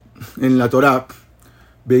en la Torá,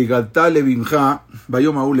 Veigatá levinja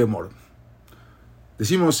bayom ha'u lemor.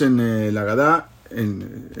 Decimos en la Agadá,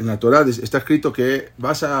 en la Torá, está escrito que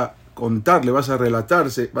vas a contarle, vas a relatar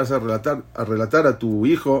a tu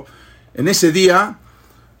hijo en ese día,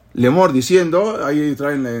 lemor, diciendo, ahí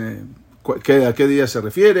traen a qué día se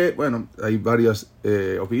refiere. Bueno, hay varias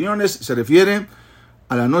opiniones. Se refiere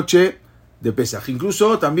a la noche de Pesaj.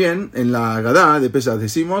 Incluso también en la Agadá de Pesaj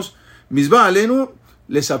decimos, Misvah alenu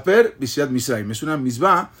lesaper bisiat Misraim. Es una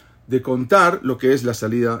misvah de contar lo que es la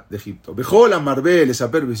salida de Egipto. Bejol amarbe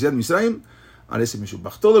lesaper bisiat Misraim arese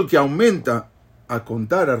meshubach. Todo el que aumenta a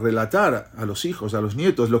contar, a relatar a los hijos, a los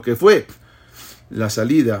nietos, lo que fue la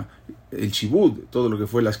salida, el shibud, todo lo que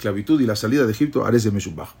fue la esclavitud y la salida de Egipto, arese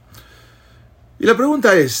meshubach. Y la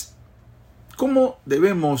pregunta es, ¿cómo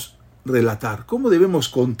debemos relatar? ¿Cómo debemos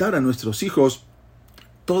contar a nuestros hijos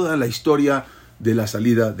toda la historia de la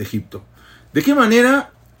salida de Egipto? ¿De qué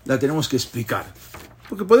manera la tenemos que explicar?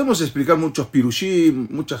 Porque podemos explicar muchos pirushim,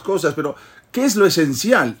 muchas cosas, pero ¿qué es lo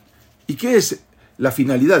esencial? ¿Y qué es la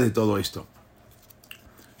finalidad de todo esto?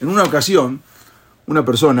 En una ocasión, una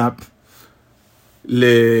persona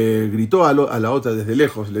le gritó a la otra desde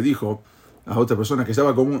lejos, le dijo a otra persona que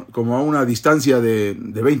estaba como a una distancia de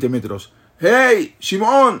 20 metros, ¡Hey,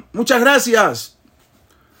 Shimon, muchas gracias!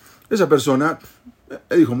 Esa persona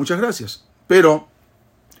le dijo muchas gracias, pero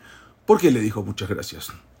 ¿por qué le dijo muchas gracias?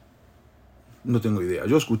 No tengo idea.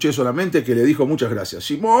 Yo escuché solamente que le dijo muchas gracias.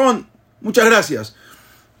 Shimon, muchas gracias.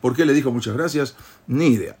 ¿Por qué le dijo muchas gracias? Ni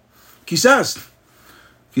idea. Quizás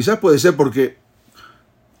puede ser porque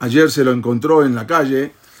ayer se lo encontró en la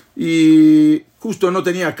calle y justo no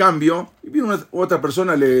tenía cambio. Y vino otra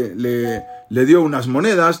persona, le dio unas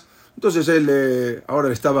monedas. Entonces él ahora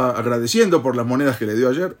le estaba agradeciendo por las monedas que le dio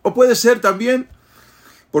ayer. O puede ser también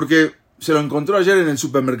porque se lo encontró ayer en el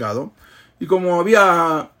supermercado. Y como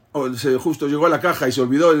justo llegó a la caja y se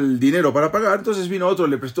olvidó el dinero para pagar, entonces vino otro,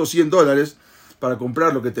 le prestó $100 para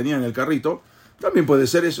comprar lo que tenía en el carrito. También puede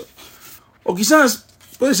ser eso. O quizás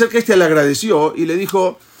puede ser que le agradeció y le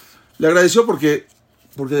agradeció porque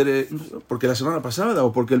la semana pasada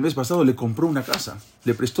o porque el mes pasado le compró una casa,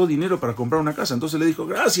 le prestó dinero para comprar una casa, entonces le dijo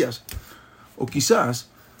gracias. O quizás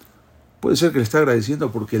puede ser que le está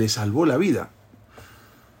agradeciendo porque le salvó la vida.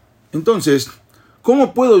 Entonces,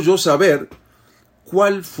 ¿cómo puedo yo saber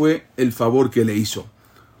cuál fue el favor que le hizo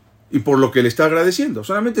y por lo que le está agradeciendo?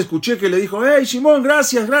 Solamente escuché que le dijo, hey, Shimon,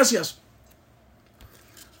 gracias, gracias.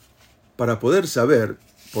 Para poder saber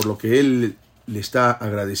por lo que él le está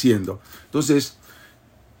agradeciendo, entonces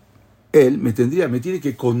él me tiene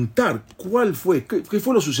que contar qué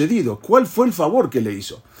fue lo sucedido, cuál fue el favor que le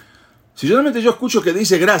hizo. Si solamente yo escucho que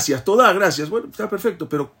dice gracias, toda gracias, bueno, está perfecto,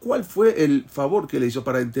 pero ¿cuál fue el favor que le hizo?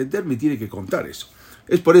 Para entender me tiene que contar eso.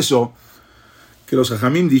 Es por eso que los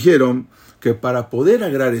Jajamim dijeron que para poder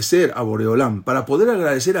agradecer a Boreolam, para poder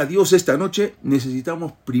agradecer a Dios esta noche,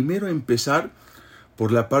 necesitamos primero empezar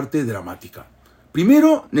por la parte dramática.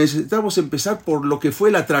 Primero necesitamos empezar por lo que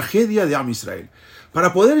fue la tragedia de Am Israel.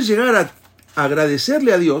 Para poder llegar a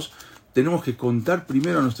agradecerle a Dios, tenemos que contar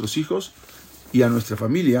primero a nuestros hijos y a nuestra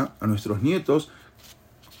familia, a nuestros nietos,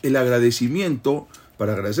 el agradecimiento.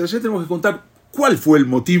 Para agradecerle tenemos que contar cuál fue el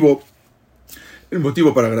motivo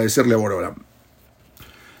para agradecerle a Boreolam.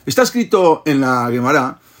 Está escrito en la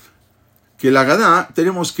Gemara que la Agadá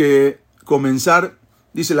tenemos que comenzar,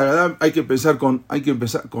 dice la Agadá, hay que empezar con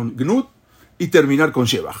Gnut y terminar con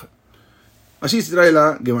Shebach. Así se trae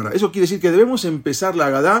la Gemara. Eso quiere decir que debemos empezar la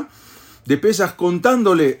Agadá de Pesaj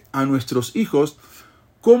contándole a nuestros hijos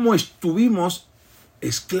cómo estuvimos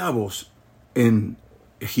esclavos en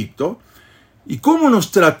Egipto y cómo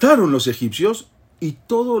nos trataron los egipcios y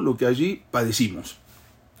todo lo que allí padecimos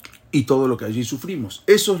y todo lo que allí sufrimos.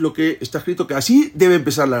 Eso es lo que está escrito, que así debe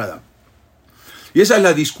empezar la Agadá. Y esa es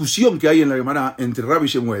la discusión que hay en la Gemara entre Rabbi y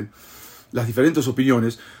Shemuel, las diferentes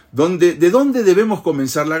opiniones, de dónde debemos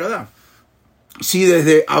comenzar la Agadá. Si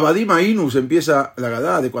desde Abadim Ainus empieza la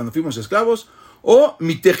Agadá de cuando fuimos esclavos, o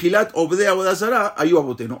Mitejilat Obde Abodazara Ayu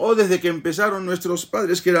Aboteno, o desde que empezaron nuestros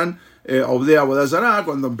padres, que eran Obde Abodazara,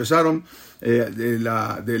 cuando empezaron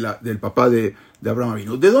del papá de Abraham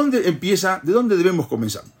Avinu. ¿De dónde debemos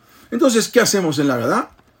comenzar? Entonces, ¿qué hacemos en la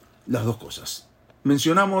Agadá? Las dos cosas.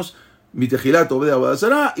 Mencionamos Mitejilat Obde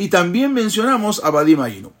Abodazara y también mencionamos Abadim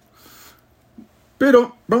Ainu.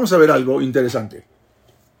 Pero vamos a ver algo interesante.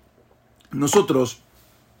 Nosotros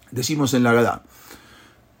decimos en la Agadá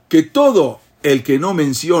que todo el que no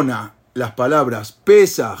menciona las palabras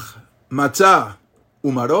Pesaj, Matzah,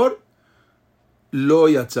 Umaror, lo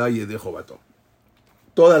yatzá yedejo bato.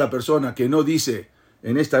 Toda la persona que no dice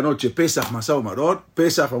en esta noche Pesaj, Matzah, Umaror,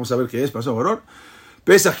 Pesaj, vamos a ver qué es Matzah, Umaror,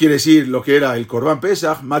 Pesaj quiere decir lo que era el Corbán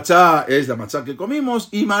Pesaj, Matzá es la matzá que comimos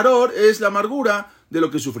y Maror es la amargura de lo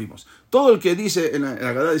que sufrimos. Todo el que dice, en la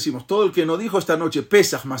Agadá decimos, todo el que no dijo esta noche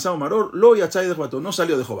Pesaj, Masá o Maror, lo yachai de Jehová, no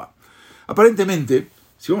salió de Jehová. Aparentemente,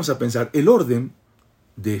 si vamos a pensar, el orden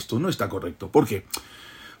de esto no está correcto. ¿Por qué?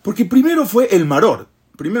 Porque primero fue el Maror,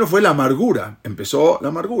 primero fue la amargura, empezó la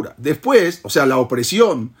amargura. Después, o sea, la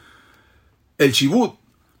opresión, el shibut,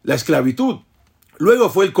 la esclavitud. Luego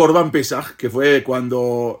fue el Corbán Pesaj, que fue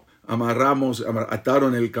cuando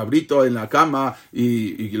ataron el cabrito en la cama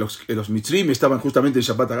y los mitzrim estaban justamente en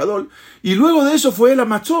Shabbat Agadol. Y luego de eso fue la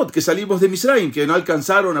matzot, que salimos de Misraim, que no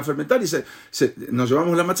alcanzaron a fermentar y nos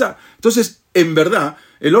llevamos la matzá. Entonces, en verdad,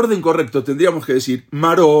 el orden correcto tendríamos que decir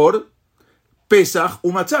Maror, Pesaj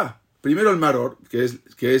u matzá. Primero el Maror, que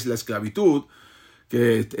es la esclavitud,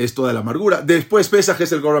 que es toda la amargura. Después Pesaj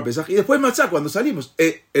es el Corbán Pesaj. Y después matzá, cuando salimos.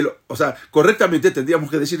 O sea, correctamente tendríamos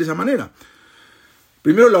que decir de esa manera.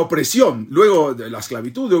 Primero la opresión, luego la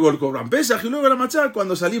esclavitud, luego el Corbán Pesaj y luego la matzá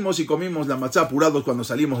cuando salimos y comimos la matzá apurados cuando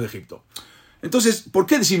salimos de Egipto. Entonces, ¿por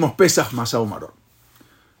qué decimos Pesaj, Masá o Maror?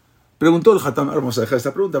 Preguntó el Hatam, vamos a dejar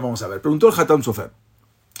esta pregunta, vamos a ver. Preguntó el Hatam Sofer.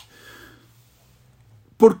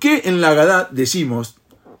 ¿Por qué en la Agadá decimos,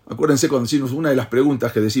 acuérdense cuando decimos una de las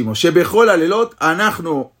preguntas que decimos, Shebechol alelot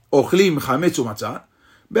anachnu ochlim hametz u matzá,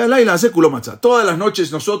 ve'alayla sekulo matzá. Todas las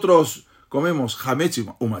noches nosotros comemos hametz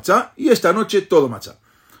u matzá y esta noche todo matzá.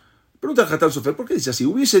 Pregunta el Hatam Sofer, ¿por qué dice así?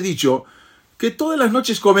 Hubiese dicho que todas las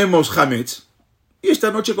noches comemos hametz y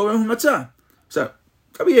esta noche comemos matzá. O sea,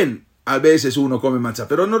 está bien, a veces uno come matzá,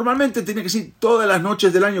 pero normalmente tiene que decir todas las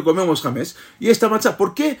noches del año comemos hametz y esta matzá.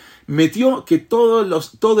 ¿Por qué metió que todo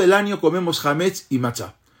el año comemos hametz y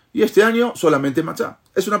matzá? Y este año solamente matzá.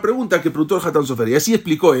 Es una pregunta que preguntó el Hatam Sofer y así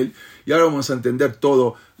explicó él. Y ahora vamos a entender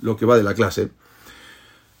todo lo que va de la clase.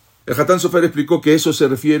 El Hatam Sofer explicó que eso se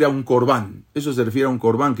refiere a un corbán. Eso se refiere a un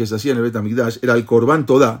corbán que se hacía en el Bet HaMikdash. Era el corbán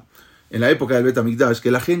Todá, en la época del Bet HaMikdash,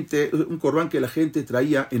 un corbán que la gente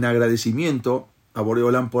traía en agradecimiento a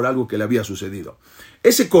Boreolán por algo que le había sucedido.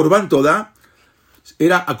 Ese corbán Todá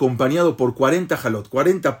era acompañado por 40 jalot,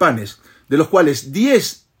 40 panes, de los cuales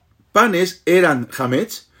 10 panes eran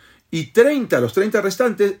hametz y los 30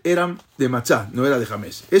 restantes eran de matzá, no era de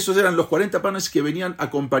hametz. Esos eran los 40 panes que venían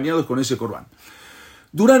acompañados con ese corbán.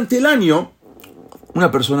 Durante el año,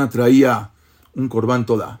 una persona traía un corbán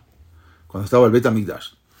Todá, cuando estaba el Bet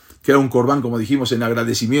HaMikdash, que era un corbán, como dijimos, en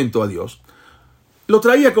agradecimiento a Dios. Lo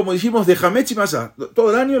traía, como dijimos, de hametz y matzá.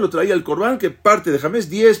 Todo el año lo traía el corbán, que parte de hametz,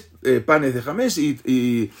 10 panes de hametz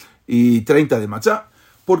y 30 de matzá,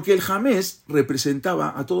 porque el hametz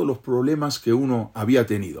representaba a todos los problemas que uno había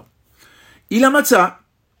tenido. Y la matzá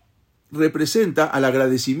representa al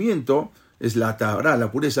agradecimiento, es la tahará,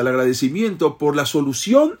 la pureza, el agradecimiento por la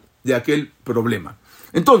solución de aquel problema.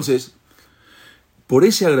 Entonces, por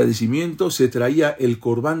ese agradecimiento se traía el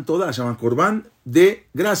corbán Todá, se llama corbán de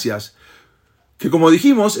gracias, que como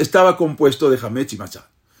dijimos estaba compuesto de hametz y matzá.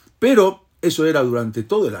 Pero eso era durante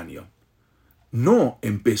todo el año, no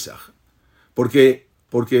en Pesaj. Porque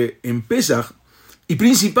en Pesaj, y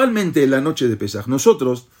principalmente en la noche de Pesaj,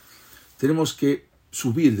 nosotros tenemos que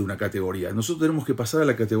subir de una categoría. Nosotros tenemos que pasar a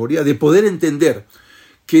la categoría de poder entender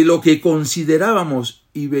que lo que considerábamos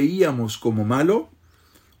y veíamos como malo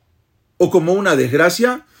o como una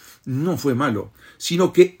desgracia, no fue malo,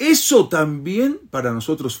 sino que eso también para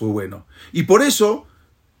nosotros fue bueno. Y por eso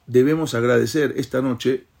debemos agradecer esta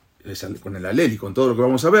noche, con el Alel y con todo lo que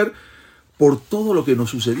vamos a ver, por todo lo que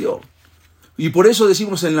nos sucedió. Y por eso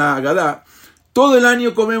decimos en la Agadá, todo el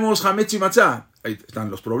año comemos hametz y matzá. Ahí están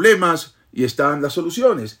los problemas y están las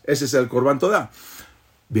soluciones. Ese es el Corbán Todá.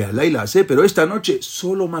 Ve'alayla hace, pero esta noche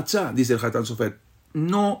solo matzá, dice el Hatam Sofer.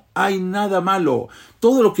 No hay nada malo.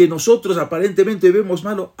 Todo lo que nosotros aparentemente vemos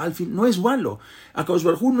malo, al fin no es malo. Akadosh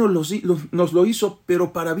Baruj Hu nos lo hizo,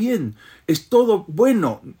 pero para bien. Es todo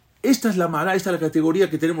bueno. Esta es la mará, esta es la categoría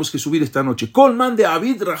que tenemos que subir esta noche. Kol man de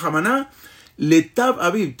Abid Rahamaná letab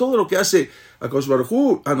Abid. Todo lo que hace Akadosh Baruj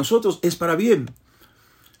Hu a nosotros es para bien.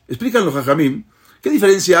 Explican los Jajamim, ¿qué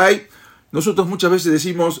diferencia hay? Nosotros muchas veces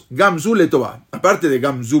decimos Gamzu Letová, aparte de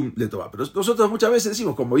Gamzu Letová, pero nosotros muchas veces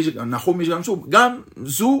decimos, como dice Nahum Gamzu,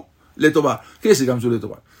 Gamzu Letová. ¿Qué es el Gamzu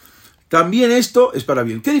Letová? También esto es para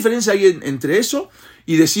bien. ¿Qué diferencia hay entre eso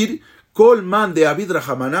y decir Kol man de Abid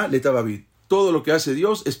Rahamaná letab Abid? Todo lo que hace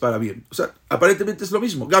Dios es para bien. O sea, aparentemente es lo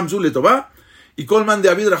mismo. Gamzu Letová y Kol man de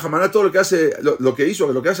Abid Rahamaná, todo lo que hace, lo que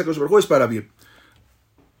hizo, lo que hace Akadosh Baruj Hu es para bien.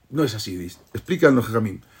 No es así, dice. Explican los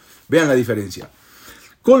Jajamim. Vean la diferencia.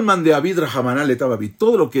 Kol man de Abid Rahamaná letab Abid.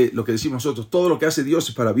 Todo lo que decimos nosotros, todo lo que hace Dios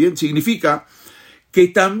es para bien, significa que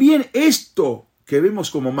también esto que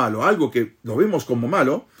vemos como malo, algo que lo vemos como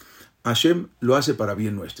malo, Hashem lo hace para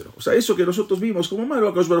bien nuestro. O sea, eso que nosotros vimos como malo,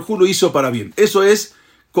 Akadosh Baruj Hu lo hizo para bien. Eso es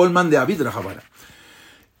Colman de Abid Rahabara.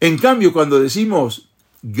 En cambio, cuando decimos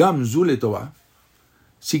Gam Zu Letová,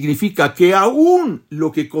 significa que aún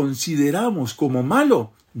lo que consideramos como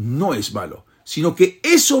malo no es malo, sino que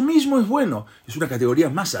eso mismo es bueno. Es una categoría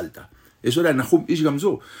más alta. Eso era Nahum Ish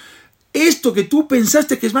Gamzu. Esto que tú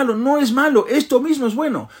pensaste que es malo no es malo, esto mismo es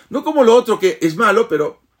bueno. No como lo otro que es malo,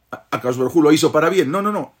 pero Akadosh Baruj Hu lo hizo para bien.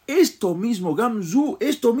 No. Esto mismo, Gamzu,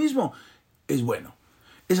 esto mismo es bueno.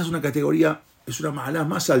 Esa es una categoría, es una ma'alá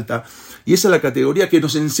más alta. Y esa es la categoría que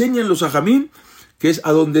nos enseñan los hajamim, que es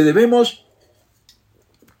a donde debemos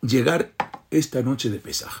llegar esta noche de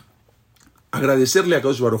Pesaj. Agradecerle a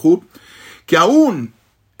Akadosh Baruj Hu, que aún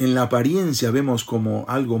en la apariencia vemos como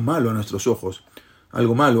algo malo a nuestros ojos,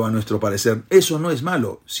 algo malo a nuestro parecer. Eso no es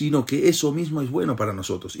malo, sino que eso mismo es bueno para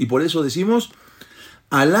nosotros. Y por eso decimos,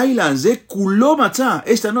 Alayla ze kuló matzá,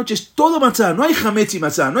 esta noche es todo matzá, no hay hametz y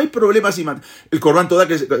matzá, no hay problemas y matzá. El corbán toda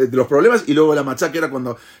que de los problemas y luego la matzá que era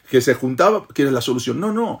cuando que se juntaba, que era la solución.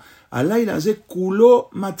 No. Alayla ze kuló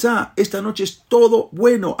matzá, esta noche es todo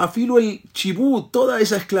bueno. Afilo el chibú, toda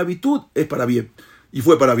esa esclavitud es para bien. Y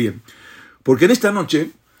fue para bien. Porque en esta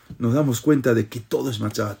noche nos damos cuenta de que todo es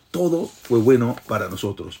matzá, todo fue bueno para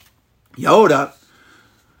nosotros. Y ahora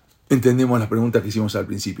entendemos la pregunta que hicimos al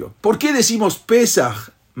principio. ¿Por qué decimos Pesaj,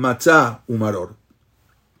 matzá, maror?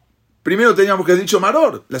 Primero teníamos que haber dicho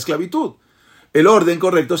maror, la esclavitud. El orden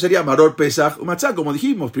correcto sería maror, Pesaj, matzá, como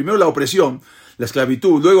dijimos. Primero la opresión, la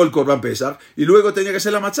esclavitud, luego el Corban Pesaj, y luego tenía que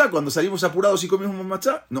ser la matzá. Cuando salimos apurados y comimos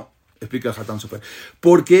matzá, no, explica el Hatán Sofer.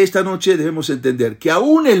 Porque esta noche debemos entender que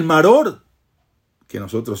aún el maror, que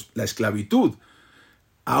nosotros, la esclavitud,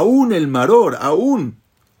 aún el maror, aún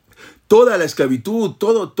toda la esclavitud,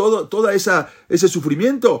 toda ese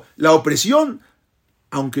sufrimiento, la opresión,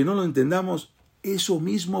 aunque no lo entendamos, eso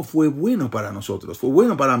mismo fue bueno para nosotros, fue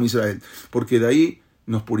bueno para Israel, porque de ahí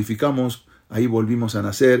nos purificamos, ahí volvimos a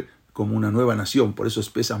nacer como una nueva nación. Por eso es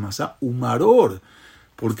Pesaj Masá Umaror.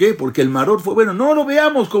 ¿Por qué? Porque el maror fue bueno. No lo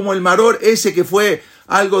veamos como el maror ese que fue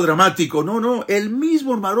algo dramático. No, el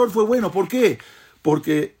mismo maror fue bueno. ¿Por qué?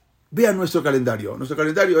 Porque vean nuestro calendario. Nuestro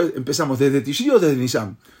calendario empezamos desde Tishri o desde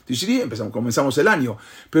Nisan. Tishri comenzamos el año.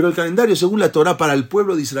 Pero el calendario, según la Torá, para el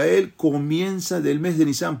pueblo de Israel, comienza del mes de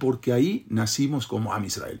Nisan, porque ahí nacimos como Am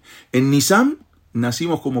Israel. En Nisan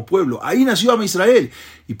nacimos como pueblo. Ahí nació Am Israel.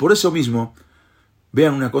 Y por eso mismo,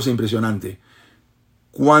 vean una cosa impresionante.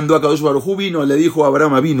 Cuando Akadosh Baruj Hu vino, le dijo a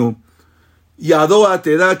Abraham Avinu, Yadoa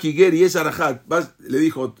te da Kiger y es Arajat. Le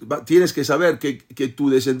dijo, tienes que saber que tu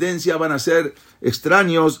descendencia van a ser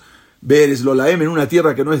extraños, Beres Lolaem, en una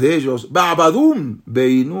tierra que no es de ellos, Babadum,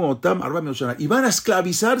 Beinu Otam, y van a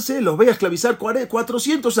esclavizarse, los voy a esclavizar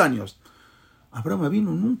 400 años. Abraham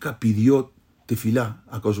Avinu nunca pidió tefilá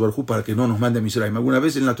a Akadosh Baruj Hu para que no nos mande a Misraim. Alguna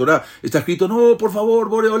vez en la Torá está escrito, no, por favor,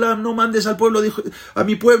 Boreolam, no mandes al pueblo, a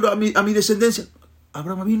mi pueblo, a mi descendencia.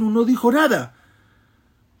 Abraham Avinu no dijo nada.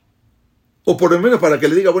 O por lo menos para que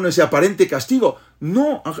le diga, bueno, ese aparente castigo.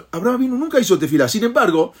 No, Abraham Avinu nunca hizo tefilá. Sin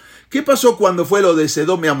embargo, ¿qué pasó cuando fue lo de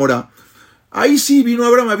Sedom y Amorá? Ahí sí vino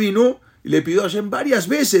Abraham Avinu y le pidió a Hashem varias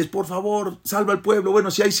veces, por favor, salva al pueblo. Bueno,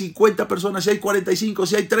 si hay 50 personas, si hay 45,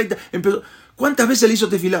 si hay 30. ¿Cuántas veces le hizo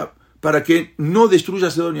tefilá para que no destruya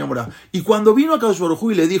Sedom y Amorá? Y cuando vino a Akadosh Baruj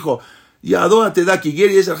Hu y le dijo, Yadoa te da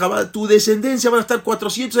Kiger y es Arajat, tu descendencia van a estar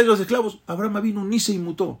 400 años de esclavos, Abraham Avinu ni se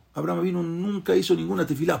inmutó. Abraham Avinu nunca hizo ninguna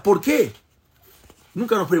tefilá. ¿Por qué?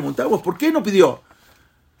 Nunca nos preguntamos, ¿por qué no pidió?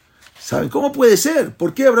 ¿Saben cómo puede ser?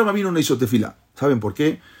 ¿Por qué Abraham Avinu no hizo tefilá? ¿Saben por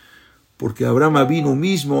qué? Porque Abraham Avinu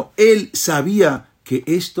mismo, él sabía que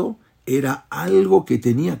esto era algo que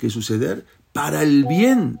tenía que suceder para el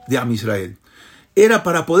bien de Am Israel. Era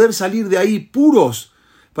para poder salir de ahí puros,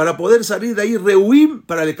 para poder salir de ahí reuim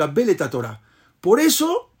para el Kabel Torah. Por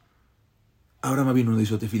eso Abraham Avinu no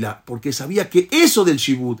hizo tefilá, porque sabía que eso del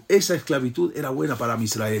shibud, esa esclavitud, era buena para Am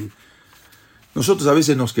Israel. Nosotros a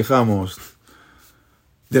veces nos quejamos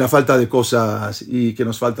de la falta de cosas y que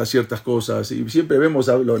nos faltan ciertas cosas y siempre vemos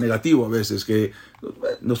lo negativo a veces, que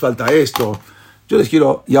nos falta esto. Yo les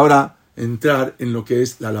quiero y ahora entrar en lo que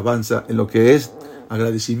es la alabanza, en lo que es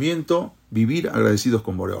agradecimiento, vivir agradecidos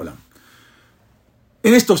con Boreolam.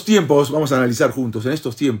 En estos tiempos, vamos a analizar juntos, en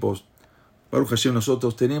estos tiempos, Baruch Hashem,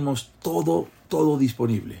 nosotros tenemos todo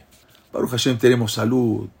disponible. Baruch Hashem, tenemos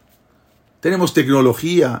salud, tenemos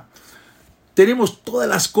tecnología, tenemos todas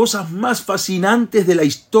las cosas más fascinantes de la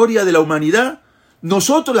historia de la humanidad,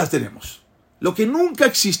 nosotros las tenemos. Lo que nunca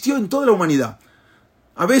existió en toda la humanidad.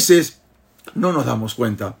 A veces no nos damos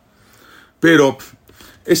cuenta, pero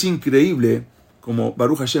es increíble como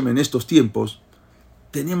Baruch Hashem en estos tiempos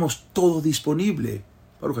tenemos todo disponible.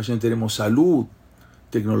 Baruch Hashem tenemos salud,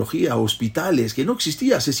 tecnología, hospitales, que no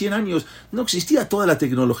existía hace 100 años, no existía toda la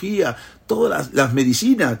tecnología, todas las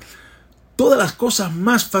medicinas, todas las cosas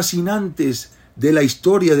más fascinantes de la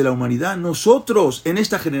historia de la humanidad. Nosotros, en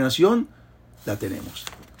esta generación, la tenemos.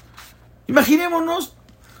 Imaginémonos,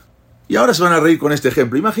 y ahora se van a reír con este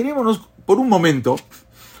ejemplo, imaginémonos por un momento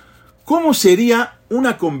cómo sería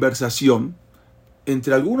una conversación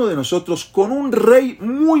entre alguno de nosotros con un rey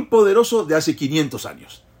muy poderoso de hace 500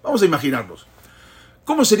 años. Vamos a imaginarnos.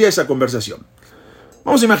 ¿Cómo sería esa conversación?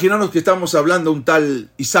 Vamos a imaginarnos que estamos hablando un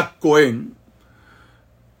tal Isaac Cohen,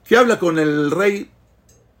 que habla con el rey,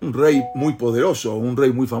 un rey muy poderoso, un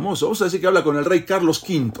rey muy famoso. Vamos a decir que habla con el rey Carlos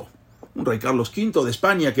V, un rey Carlos V de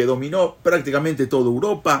España que dominó prácticamente toda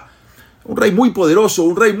Europa, un rey muy poderoso,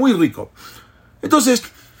 un rey muy rico. Entonces,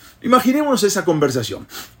 imaginémonos esa conversación.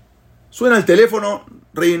 Suena el teléfono,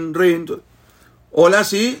 ring, ring. Hola,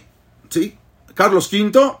 sí, Carlos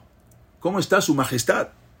V, ¿cómo está su majestad?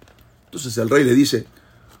 Entonces el rey le dice,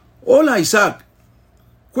 hola Isaac,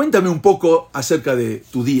 cuéntame un poco acerca de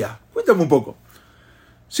tu día, cuéntame un poco.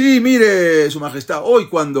 Sí, mire, su majestad, hoy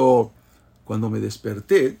cuando me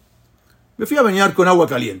desperté, me fui a bañar con agua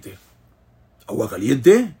caliente. ¿Agua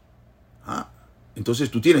caliente? Ah,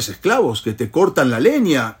 entonces tú tienes esclavos que te cortan la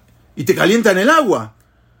leña y te calientan el agua.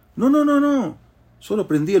 No, solo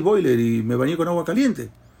prendí el boiler y me bañé con agua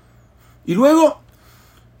caliente. Y luego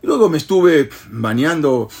me estuve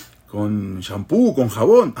bañando con shampoo, con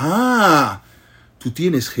jabón. Ah, tú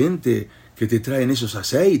tienes gente que te traen esos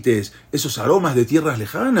aceites, esos aromas de tierras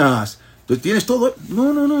lejanas. Entonces tienes todo.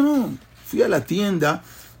 No. Fui a la tienda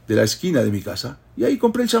de la esquina de mi casa y ahí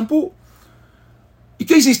compré el shampoo. ¿Y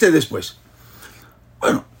qué hiciste después?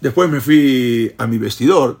 Bueno, después me fui a mi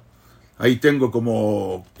vestidor. Ahí tengo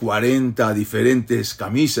como 40 diferentes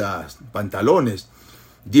camisas, pantalones,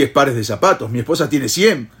 10 pares de zapatos. Mi esposa tiene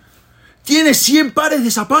 100. ¿Tienes 100 pares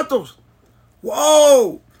de zapatos?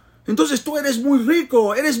 ¡Wow! Entonces tú eres muy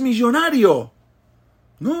rico, eres millonario.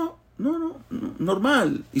 No,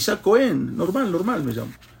 normal. Isaac Cohen, normal me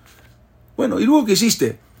llamo. Bueno, ¿y luego qué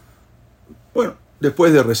hiciste? Bueno,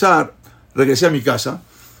 después de rezar, regresé a mi casa,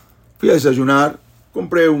 fui a desayunar,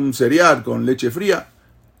 compré un cereal con leche fría.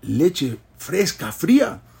 ¿Leche fresca,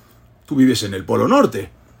 fría? Tú vives en el Polo Norte.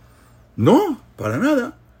 No, para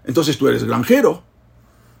nada. Entonces tú eres granjero.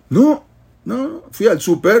 No, fui al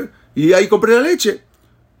súper y ahí compré la leche.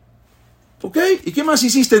 ¿Ok? ¿Y qué más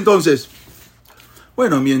hiciste entonces?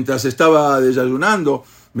 Bueno, mientras estaba desayunando,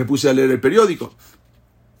 me puse a leer el periódico.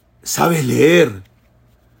 ¿Sabes leer?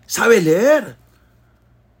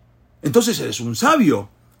 Entonces eres un sabio.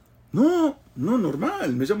 No,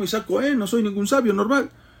 normal. Me llamo Isaac Cohen, no soy ningún sabio, normal.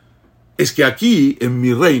 Es que aquí, en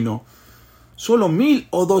mi reino, solo 1,000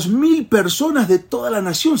 o 2,000 personas de toda la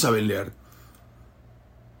nación saben leer.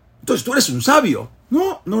 Entonces tú eres un sabio.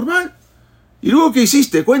 No, normal. ¿Y luego qué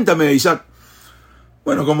hiciste? Cuéntame, Isaac.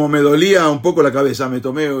 Bueno, como me dolía un poco la cabeza, me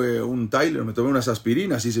tomé un Tyler, me tomé unas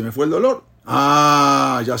aspirinas y se me fue el dolor.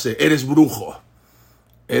 Ah, ya sé, eres brujo.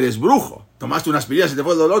 Tomaste una aspirina, se te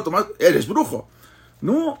fue el dolor, eres brujo.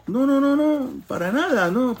 No, para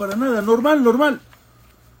nada, normal.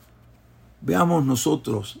 Veamos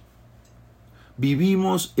nosotros,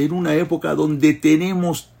 vivimos en una época donde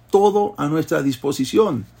tenemos todo a nuestra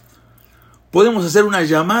disposición. Podemos hacer una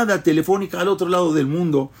llamada telefónica al otro lado del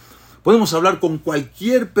mundo. Podemos hablar con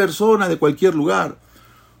cualquier persona de cualquier lugar.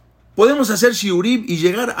 Podemos hacer shiurim y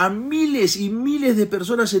llegar a miles y miles de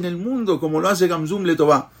personas en el mundo, como lo hace Gamzum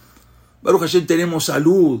Letová. Baruch Hashem, tenemos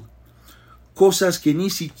salud. Cosas que ni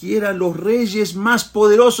siquiera los reyes más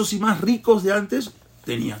poderosos y más ricos de antes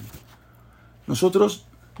tenían. Nosotros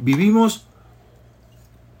vivimos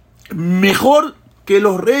mejor que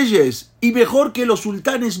los reyes y mejor que los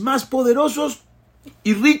sultanes más poderosos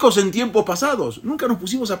y ricos en tiempos pasados. Nunca nos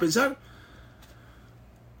pusimos a pensar.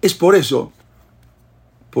 Es por eso,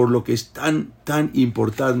 por lo que es tan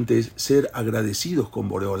importante ser agradecidos con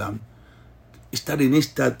Boreolam. Estar en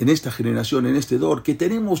esta generación, en este dor, que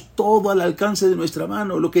tenemos todo al alcance de nuestra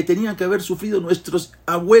mano, lo que tenían que haber sufrido nuestros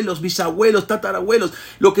abuelos, bisabuelos, tatarabuelos,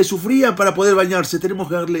 lo que sufrían para poder bañarse. Tenemos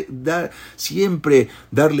que siempre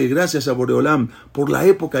darle gracias a Boreolam por la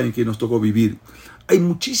época en que nos tocó vivir. Hay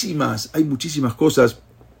muchísimas cosas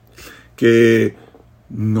que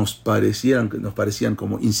nos parecen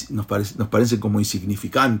como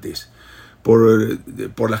insignificantes,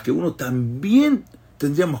 por las que uno también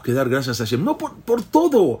tendríamos que dar gracias a Hashem. No por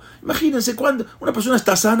todo. Imagínense cuando una persona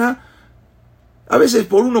está sana, a veces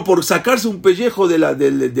por sacarse un pellejo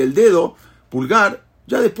del dedo pulgar,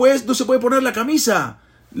 ya después no se puede poner la camisa.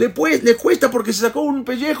 Le cuesta porque se sacó un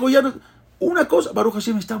pellejo, ya no. una cosa, Baruch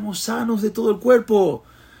Hashem, estamos sanos de todo el cuerpo.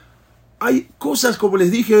 Hay cosas, como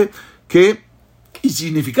les dije, que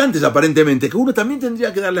insignificantes aparentemente, que uno también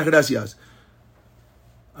tendría que dar las gracias.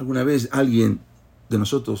 ¿Alguna vez alguien de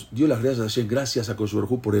nosotros dio las gracias a Hashem? Gracias a Kosh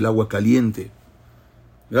Baruj Hu por el agua caliente.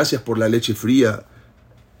 Gracias por la leche fría.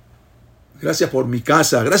 Gracias por mi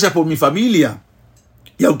casa. Gracias por mi familia.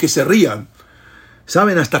 Y aunque se rían,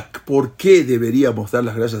 ¿saben hasta por qué deberíamos dar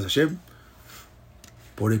las gracias a Hashem?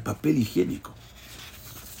 Por el papel higiénico.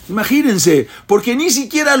 Imagínense, porque ni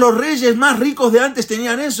siquiera los reyes más ricos de antes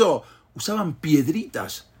tenían eso. Usaban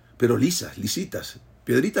piedritas, pero lisitas.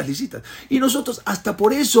 Piedritas lisitas. Y nosotros, hasta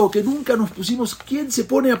por eso, que nunca nos pusimos, ¿quién se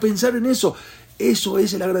pone a pensar en eso? Eso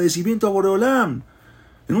es el agradecimiento a Boreolam.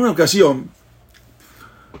 En una ocasión,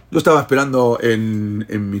 yo estaba esperando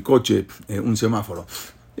en mi coche un semáforo.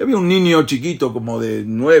 Y había un niño chiquito, como de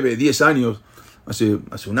 9, 10 años, hace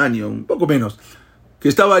un año, un poco menos, que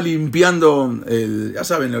estaba limpiando, ya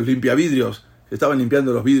saben, los limpiavidrios, que estaban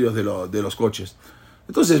limpiando los vidrios de los coches.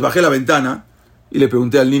 Entonces bajé la ventana y le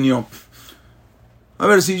pregunté al niño, a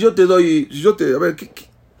ver, a ver,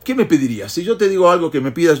 ¿qué me pedirías? Si yo te digo algo que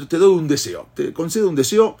me pidas, yo te doy un deseo, te concedo un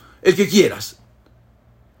deseo, el que quieras.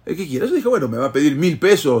 El que quieras. Yo dije, bueno, me va a pedir 1,000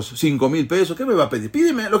 pesos, 5,000 pesos, ¿qué me va a pedir?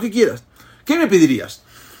 Pídeme lo que quieras. ¿Qué me pedirías?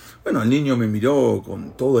 Bueno, el niño me miró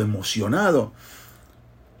con todo emocionado.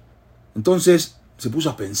 Entonces se puso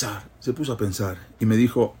a pensar y me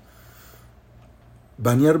dijo,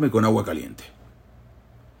 bañarme con agua caliente.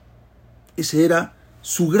 Ese era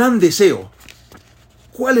su gran deseo.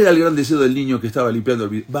 ¿Cuál era el gran deseo del niño que estaba limpiando el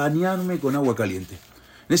vidrio? Bañarme con agua caliente.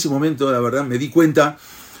 En ese momento, la verdad, me di cuenta,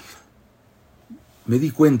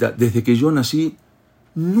 desde que yo nací,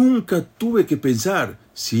 nunca tuve que pensar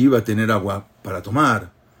si iba a tener agua para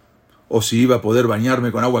tomar, o si iba a poder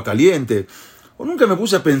bañarme con agua caliente, o nunca me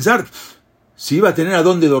puse a pensar si iba a tener a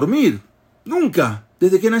dónde dormir. Nunca.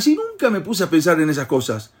 Desde que nací, nunca me puse a pensar en esas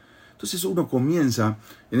cosas. Entonces uno comienza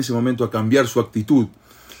en ese momento a cambiar su actitud.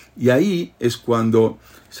 Y ahí es cuando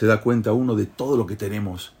se da cuenta uno de todo lo que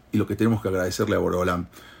tenemos y lo que tenemos que agradecerle a Boreolam.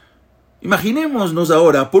 Imaginémonos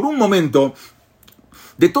ahora, por un momento,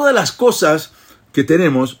 de todas las cosas que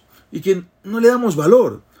tenemos y que no le damos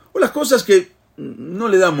valor, o las cosas que no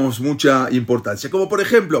le damos mucha importancia, como por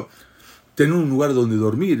ejemplo, tener un lugar donde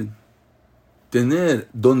dormir, tener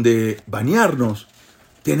donde bañarnos,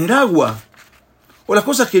 tener agua, o las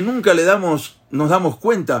cosas que nunca nos damos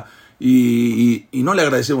cuenta y no le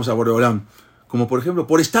agradecemos a Boreolam, como por ejemplo,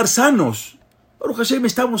 por estar sanos. Baruch Hashem,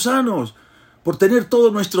 estamos sanos, por tener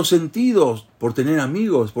todos nuestros sentidos, por tener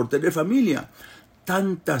amigos, por tener familia.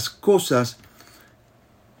 Tantas cosas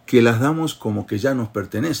que las damos como que ya nos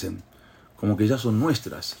pertenecen, como que ya son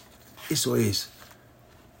nuestras. Eso es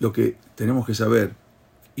lo que tenemos que saber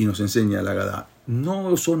y nos enseña la Agadá.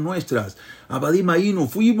 No son nuestras. Abadim Ainu,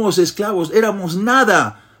 fuimos esclavos, éramos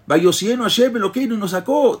nada. Vayosienu Hashem Elokeinu nos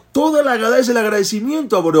sacó. Toda la Agadá es el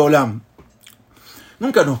agradecimiento a Boreolam.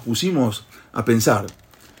 Nunca nos pusimos a pensar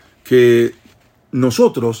que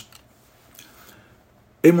nosotros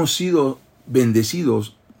hemos sido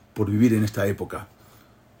bendecidos por vivir en esta época.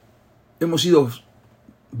 Hemos sido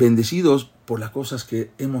bendecidos por las cosas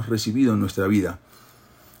que hemos recibido en nuestra vida.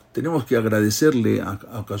 Tenemos que agradecerle a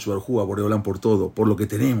Kadosh Baruj Hu, a Boreolam, por todo, por lo que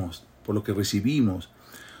tenemos, por lo que recibimos,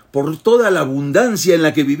 por toda la abundancia en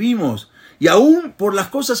la que vivimos y aún por las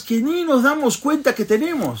cosas que ni nos damos cuenta que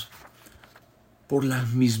tenemos, por las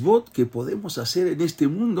misbot que podemos hacer en este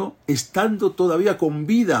mundo estando todavía con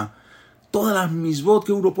vida, todas las misbot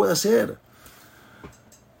que uno puede hacer.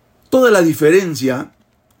 Toda la diferencia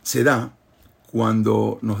se da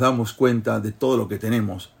cuando nos damos cuenta de todo lo que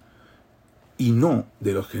tenemos y no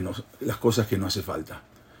de las cosas que nos hace falta.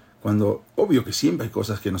 Cuando, obvio que siempre hay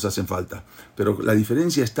cosas que nos hacen falta, pero la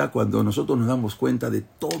diferencia está cuando nosotros nos damos cuenta de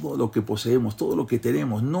todo lo que poseemos, todo lo que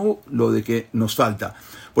tenemos, no lo de que nos falta.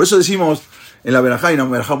 Por eso decimos en la verajá, una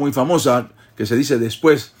verajá muy famosa, que se dice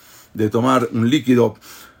después de tomar un líquido,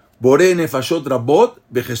 Boré nefashot rabot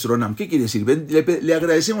bejesronam. ¿Qué quiere decir? Le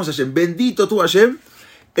agradecemos a Hashem. Bendito tú, Hashem,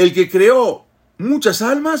 el que creó muchas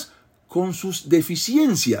almas con sus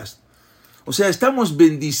deficiencias. O sea, estamos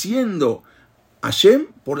bendiciendo a Hashem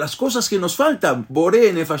por las cosas que nos faltan.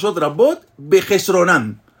 Boré nefashot rabot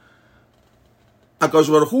bejesronam. A Kadosh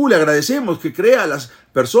Baruj Hu le agradecemos que crea a las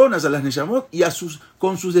personas, a las neshamot, y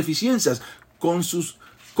con sus deficiencias, con sus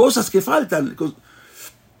cosas que faltan.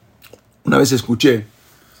 Una vez escuché,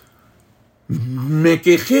 me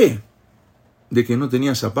quejé de que no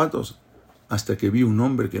tenía zapatos hasta que vi un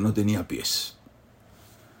hombre que no tenía pies.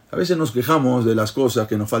 A veces nos quejamos de las cosas,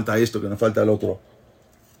 que nos falta esto, que nos falta el otro.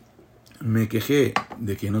 me quejé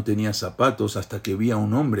de que no tenía zapatos hasta que vi a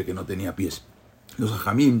un hombre que no tenía pies. Los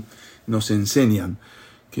hajamim nos enseñan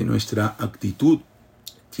que nuestra actitud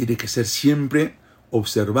tiene que ser siempre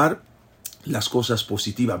observar las cosas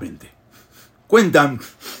positivamente. Cuentan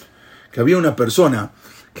que había una persona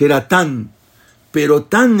que era pero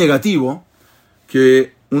tan negativo,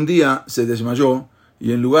 que un día se desmayó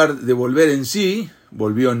y en lugar de volver en sí,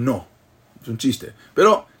 volvió en no. Es un chiste.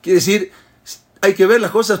 Pero quiere decir, hay que ver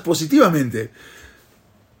las cosas positivamente.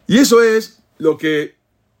 Y eso es lo que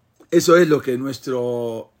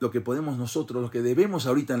podemos nosotros, lo que debemos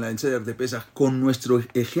ahorita en la Seder de Pesaj, con nuestro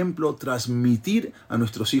ejemplo, transmitir a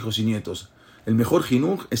nuestros hijos y nietos. El mejor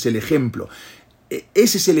jinuj es el ejemplo.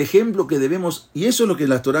 Ese es el ejemplo que debemos, y eso es lo que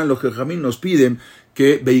la Torá, los Jajamín nos piden,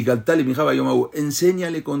 que Beigaltal y Mijaba Yomahu,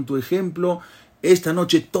 enséñale con tu ejemplo esta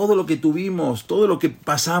noche todo lo que tuvimos, todo lo que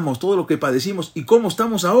pasamos, todo lo que padecimos y cómo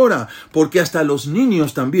estamos ahora, porque hasta los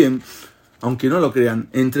niños también, aunque no lo crean,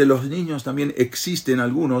 entre los niños también existen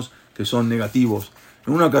algunos que son negativos.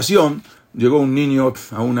 En una ocasión llegó un niño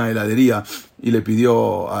a una heladería y le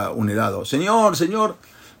pidió un helado. Señor,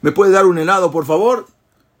 ¿me puede dar un helado, por favor?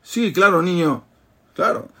 Sí, claro, niño.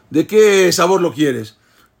 Claro. ¿De qué sabor lo quieres?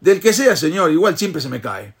 Del que sea, señor. Igual siempre se me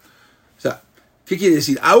cae. O sea, ¿qué quiere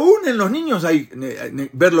decir? Aún en los niños hay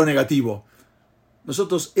ver lo negativo.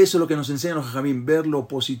 Nosotros, eso es lo que nos enseñan los jajamín, ver lo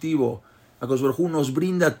positivo. Akadosh Baruj Hu nos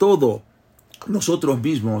brinda todo. Nosotros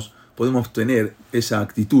mismos podemos tener esa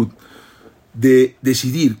actitud de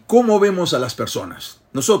decidir cómo vemos a las personas.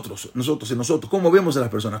 Nosotros, cómo vemos a las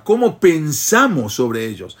personas, cómo pensamos sobre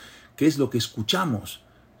ellos, qué es lo que escuchamos.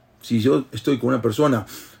 Si yo estoy con una persona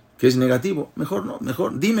que es negativo,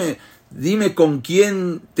 mejor dime con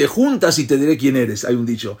quién te juntas y te diré quién eres, hay un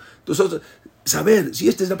dicho. Entonces, saber si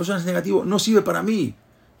esta persona es negativo no sirve para mí.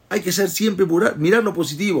 Hay que ser siempre, mirar lo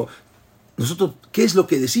positivo. Nosotros, ¿qué es lo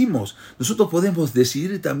que decimos? Nosotros podemos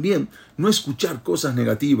decidir también no escuchar cosas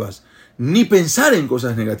negativas, ni pensar en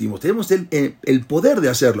cosas negativas. Tenemos el poder de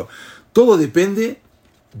hacerlo. Todo depende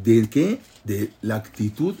de qué, de la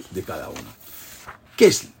actitud de cada uno. ¿Qué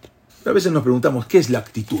es? A veces nos preguntamos, ¿qué es la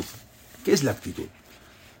actitud? ¿Qué es la actitud?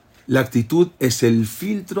 La actitud es el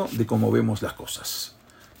filtro de cómo vemos las cosas.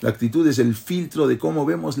 La actitud es el filtro de cómo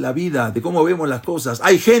vemos la vida, de cómo vemos las cosas.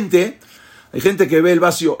 Hay gente que ve el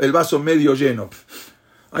vaso medio lleno.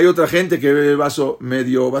 Hay otra gente que ve el vaso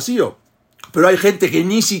medio vacío. Pero hay gente que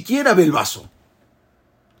ni siquiera ve el vaso.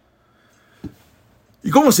 ¿Y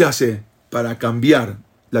cómo se hace para cambiar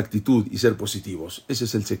la actitud y ser positivos? Ese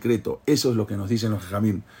es el secreto. Eso es lo que nos dicen los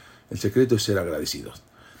jajamim. El secreto es ser agradecidos.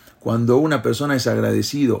 Cuando una persona es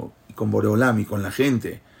agradecido con Boreolam y con la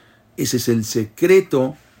gente, ese es el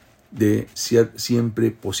secreto de ser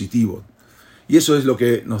siempre positivo. Y eso es lo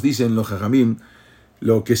que nos dicen los jajamim,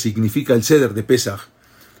 lo que significa el Seder de Pesaj.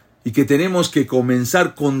 Y que tenemos que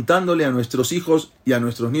comenzar contándole a nuestros hijos y a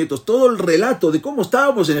nuestros nietos todo el relato de cómo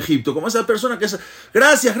estábamos en Egipto, como esa persona que es,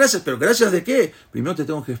 gracias, pero ¿gracias de qué? Primero te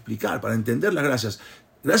tengo que explicar para entender las gracias.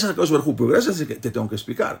 Gracias a Akadosh Baruj Hu, pero gracias a que te tengo que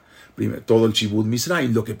explicar. Primero, todo el Shibud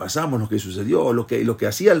Misraim, lo que pasamos, lo que sucedió, lo que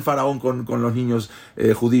hacía el faraón con los niños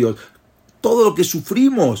judíos, todo lo que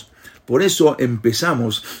sufrimos. Por eso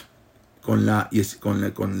empezamos con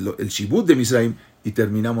el Shibud de Misraim y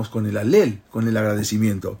terminamos con el Alel, con el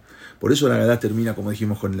agradecimiento. Por eso la Agadá termina, como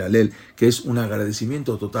dijimos, con el Alel, que es un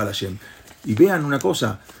agradecimiento total a Hashem. Y vean una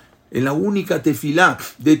cosa, en la única tefilá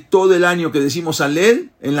de todo el año que decimos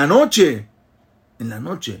Alel, en la noche,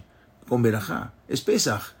 con Berajá, es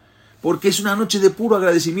Pesaj, porque es una noche de puro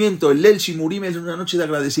agradecimiento. El Lel Shimurim es una noche de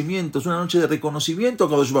agradecimiento, es una noche de reconocimiento a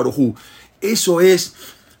Akadosh Baruj Hu. Eso es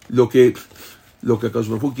lo que Akadosh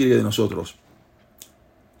Baruj Hu quiere de nosotros.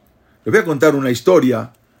 Les voy a contar una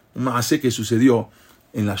historia, un maasé que sucedió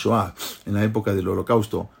en la Shoah, en la época del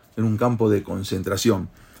Holocausto, en un campo de concentración,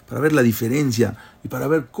 para ver la diferencia y para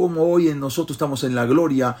ver cómo hoy nosotros estamos en la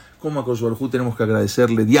gloria, cómo a Akadosh Baruj Hu tenemos que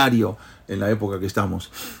agradecerle diario en la época que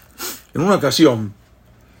estamos. En una ocasión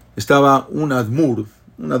estaba un admur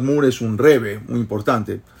es un rebe muy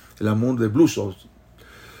importante, el admur de Blusov.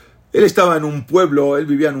 Él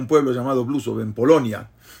vivía en un pueblo llamado Blusov, en Polonia,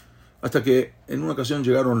 hasta que en una ocasión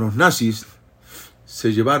llegaron los nazis,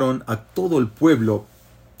 se llevaron a todo el pueblo.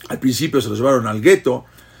 Al principio se los llevaron al gueto,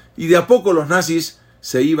 y de a poco los nazis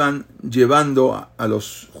se iban llevando a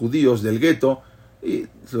los judíos del gueto, y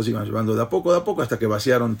se los iban llevando de a poco, hasta que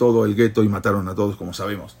vaciaron todo el gueto y mataron a todos, como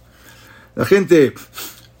sabemos. La gente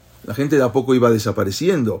de a poco iba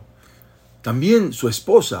desapareciendo. También su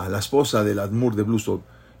esposa, la esposa del admur de Blusov,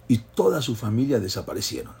 y toda su familia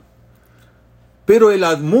desaparecieron. Pero el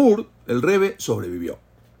admur, el rebe, sobrevivió.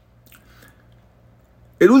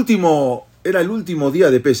 El último era el último día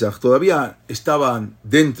de Pesaj, todavía estaban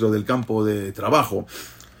dentro del campo de trabajo,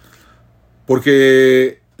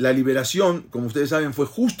 porque la liberación, como ustedes saben, fue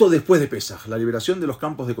justo después de Pesaj. La liberación de los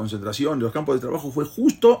campos de concentración, de los campos de trabajo, fue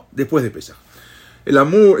justo después de Pesaj. El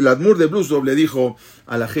Admur de Blusov le dijo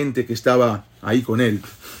a la gente que estaba ahí con él: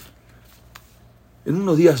 en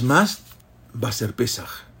unos días más va a ser Pesaj.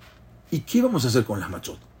 ¿Y qué vamos a hacer con las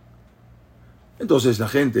machot? Entonces la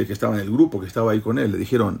gente que estaba en el grupo, que estaba ahí con él, le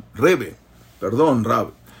dijeron: Rebe, perdón,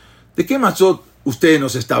 Rab, ¿de qué machot usted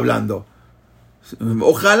nos está hablando?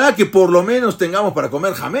 Ojalá que por lo menos tengamos para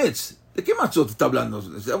comer hametz. ¿De qué machot está hablando?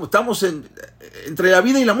 Estamos entre la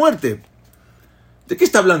vida y la muerte. ¿De qué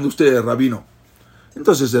está hablando usted, rabino?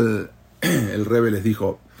 Entonces el Rebe les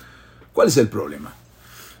dijo: ¿cuál es el problema?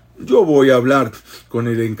 Yo voy a hablar con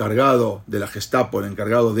el encargado de la Gestapo, el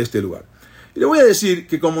encargado de este lugar. Y le voy a decir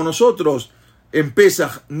que como nosotros en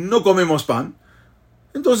Pesaj no comemos pan,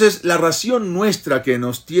 entonces la ración nuestra que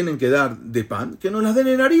nos tienen que dar de pan, que nos la den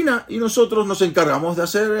en harina y nosotros nos encargamos de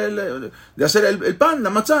hacer el pan, la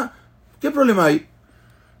matzá. ¿Qué problema hay?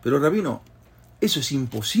 Pero rabino, eso es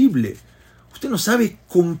imposible. Usted no sabe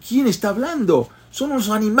con quién está hablando. Son unos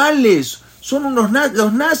animales, son los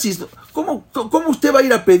nazis. ¿Cómo usted va a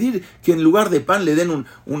ir a pedir que en lugar de pan le den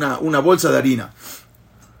una bolsa de harina?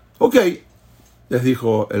 Ok, les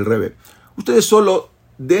dijo el Rebe, ustedes solo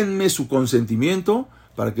denme su consentimiento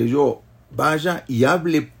para que yo vaya y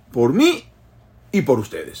hable por mí y por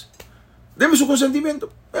ustedes. Denme su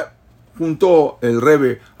consentimiento. Juntó el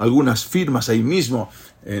Rebe algunas firmas ahí mismo,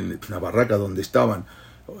 en la barraca donde estaban,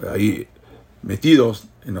 ahí metidos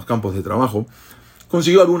en los campos de trabajo.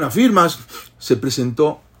 Consiguió algunas firmas, se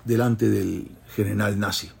presentó delante del general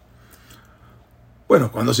nazi. Bueno,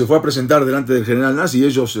 cuando se fue a presentar delante del general nazi,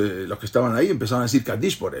 ellos, los que estaban ahí, empezaron a decir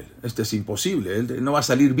Kaddish por él. Este es imposible, él no va a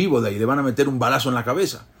salir vivo de ahí, le van a meter un balazo en la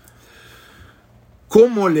cabeza.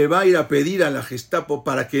 ¿Cómo le va a ir a pedir a la Gestapo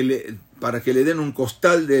para que le den un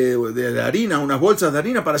costal de harina, unas bolsas de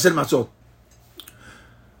harina para hacer matzot?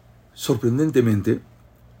 Sorprendentemente,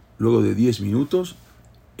 luego de 10 minutos,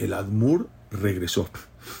 el Admur regresó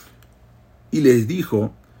y les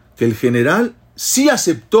dijo que el general sí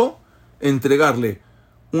aceptó entregarle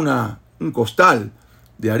un costal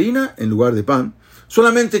de harina en lugar de pan,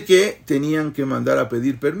 solamente que tenían que mandar a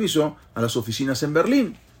pedir permiso a las oficinas en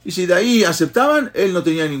Berlín, y si de ahí aceptaban, él no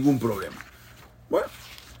tenía ningún problema. Bueno,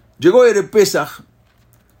 llegó el Pesaj.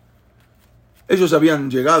 Ellos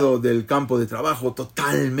habían llegado del campo de trabajo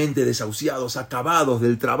totalmente desahuciados, acabados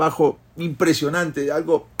del trabajo, impresionante,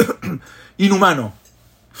 algo inhumano.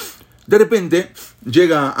 De repente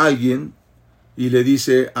llega alguien y le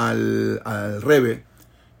dice al Rebe: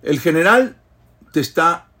 el general te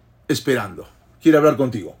está esperando, quiere hablar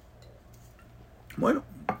contigo. Bueno,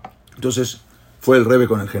 entonces fue el Rebe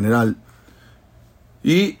con el general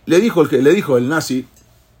y le dijo el nazi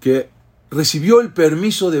que recibió el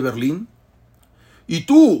permiso de Berlín y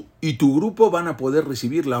tú y tu grupo van a poder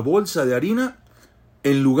recibir la bolsa de harina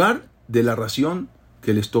en lugar de la ración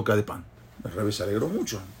que les toca de pan. El Rebe se alegró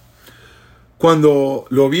mucho. Cuando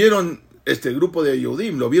lo vieron, este grupo de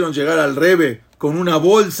Yehudim, lo vieron llegar al Rebe con una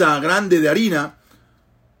bolsa grande de harina,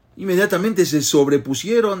 inmediatamente se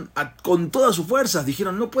sobrepusieron con todas sus fuerzas.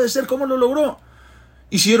 Dijeron: no puede ser, ¿cómo lo logró?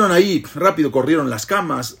 Hicieron ahí, rápido corrieron las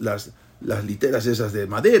camas, las literas esas de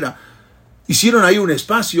madera, hicieron ahí un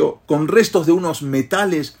espacio con restos de unos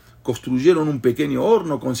metales, construyeron un pequeño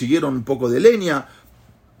horno, consiguieron un poco de leña,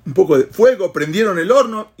 un poco de fuego, prendieron el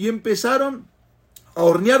horno y empezaron a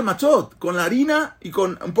hornear matzot con la harina y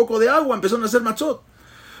con un poco de agua, empezaron a hacer matzot.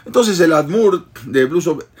 Entonces el Admur de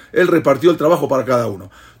Blusov, él repartió el trabajo para cada uno.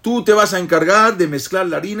 Tú te vas a encargar de mezclar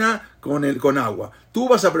la harina con agua. Tú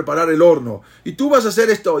vas a preparar el horno. Y tú vas a hacer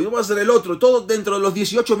esto, y tú vas a hacer el otro. Todo dentro de los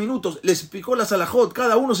 18 minutos. Les explicó la salahot.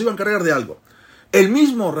 Cada uno se iba a encargar de algo. El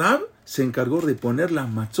mismo Rab se encargó de poner las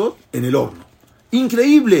matzot en el horno.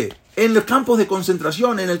 Increíble. En los campos de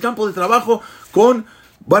concentración, en el campo de trabajo,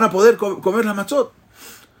 van a poder comer las matzot.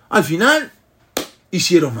 Al final,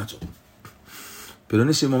 hicieron matzot. Pero en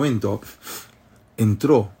ese momento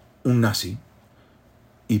entró un nazi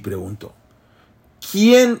y preguntó: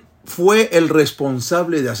 ¿quién fue el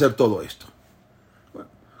responsable de hacer todo esto? Bueno,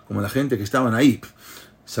 como la gente que estaban ahí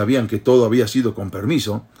sabían que todo había sido con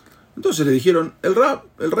permiso, entonces le dijeron: el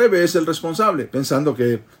Rebe es el responsable, pensando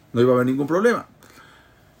que no iba a haber ningún problema.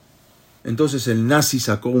 Entonces el nazi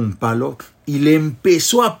sacó un palo y le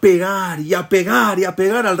empezó a pegar y a pegar y a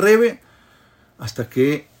pegar al Rebe hasta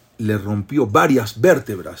que le rompió varias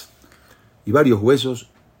vértebras y varios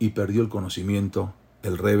huesos y perdió el conocimiento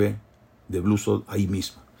el Rebe de Blusov ahí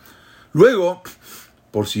mismo. Luego,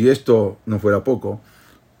 por si esto no fuera poco,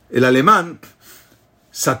 El alemán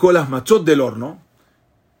sacó las machot del horno,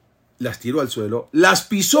 las tiró al suelo, las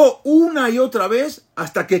pisó una y otra vez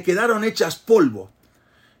hasta que quedaron hechas polvo.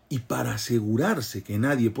 Y para asegurarse que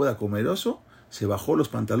nadie pueda comer eso, se bajó los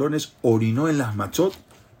pantalones, orinó en las machot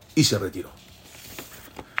y se retiró.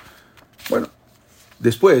 Bueno,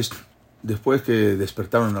 después que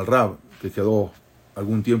despertaron al Rab, que quedó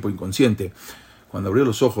algún tiempo inconsciente, cuando abrió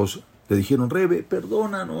los ojos, le dijeron: Rebe,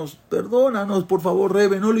 perdónanos, por favor,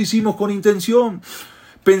 Rebe, no lo hicimos con intención.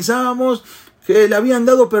 Pensábamos que le habían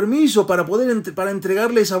dado permiso para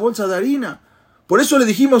entregarle esa bolsa de harina. Por eso le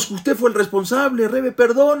dijimos que usted fue el responsable. Rebe,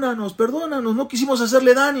 perdónanos, no quisimos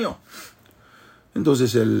hacerle daño.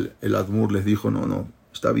 Entonces el Admur les dijo: no,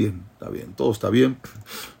 está bien, todo está bien.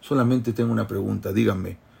 Solamente tengo una pregunta,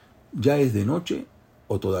 díganme, ¿ya es de noche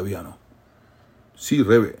o todavía no? Sí,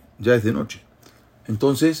 Rebe, ya es de noche.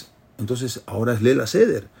 Entonces ahora es Lela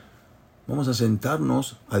Seder. Vamos a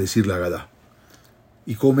sentarnos a decir la Agadá.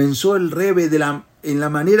 Y comenzó el Rebe en la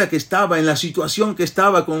manera que estaba, en la situación que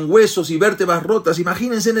estaba, con huesos y vértebras rotas.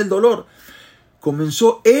 Imagínense en el dolor.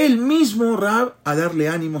 Comenzó él mismo, Rab, a darle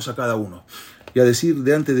ánimos a cada uno. Y a decir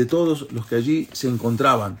delante de todos los que allí se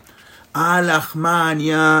encontraban: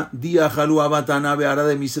 Alachmania, Diajalu Abatana Beara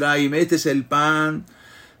de Misraim. Este es el pan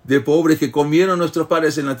de pobres que comieron nuestros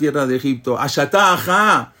padres en la tierra de Egipto.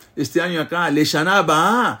 Ashataja, este año acá. Leshaná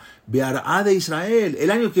Ba'a, Beara de Israel. El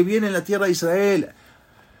año que viene en la tierra de Israel.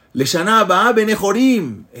 Leshaná Ba'a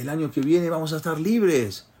Benejorim. El año que viene vamos a estar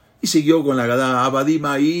libres. Y siguió con la Agadá: Abadim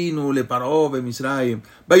Ainu le paró be Misraim.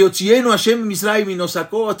 Bayotzienu Hashem Misraim, y nos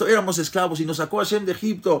sacó, éramos esclavos, y nos sacó Hashem de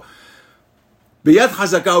Egipto. Beyat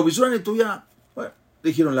Hazakao Bisuran Etuya. Bueno,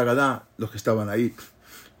 dijeron la Agadá los que estaban ahí.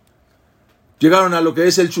 Llegaron a lo que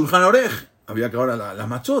es el Shulchan Aruch. Había que ahora la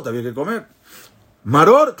machot, había que comer.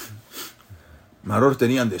 Maror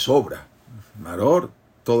tenían de sobra. Maror,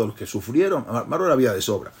 todos los que sufrieron, Maror había de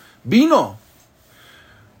sobra. Vino.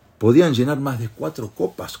 Podían llenar más de 4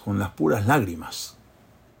 copas con las puras lágrimas.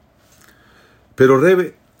 Pero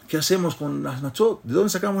Rebe, ¿qué hacemos con las machot? ¿De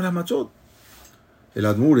dónde sacamos las machot? El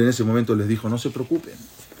Admur en ese momento les dijo: no se preocupen.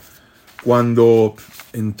 Cuando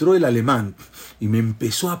entró el alemán y me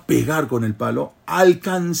empezó a pegar con el palo,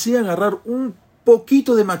 alcancé a agarrar un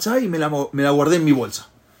poquito de machá y me la guardé en mi bolsa.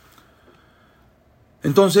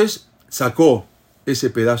 Entonces sacó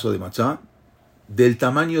ese pedazo de machá del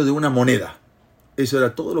tamaño de una moneda. Eso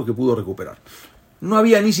era todo lo que pudo recuperar. No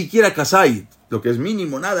había ni siquiera kasai, lo que es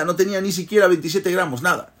mínimo, nada. No tenía ni siquiera 27 gramos,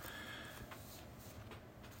 nada.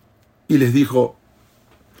 Y les dijo: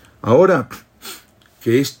 ahora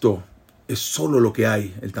que esto es solo lo que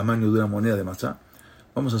hay, el tamaño de una moneda de matzá,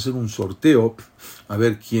 vamos a hacer un sorteo a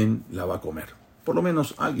ver quién la va a comer. Por lo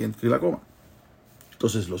menos alguien que la coma.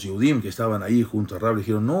 Entonces los Yehudim que estaban ahí junto a Rab le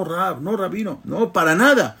dijeron: no, Rabino, no, para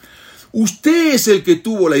nada. Usted es el que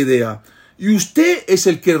tuvo la idea. Y usted es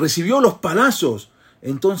el que recibió los palazos.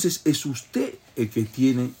 Entonces es usted el que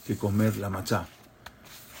tiene que comer la machá.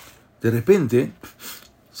 De repente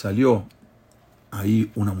salió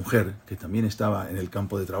ahí una mujer que también estaba en el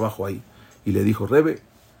campo de trabajo ahí. Y le dijo: Rebe,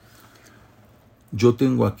 yo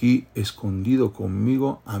tengo aquí escondido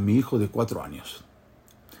conmigo a mi hijo de 4 años.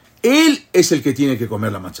 Él es el que tiene que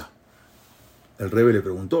comer la machá. El Rebe le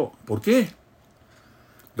preguntó: ¿por qué?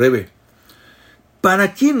 Rebe,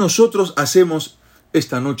 ¿para qué nosotros hacemos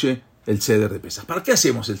esta noche el Seder de Pesaj? ¿Para qué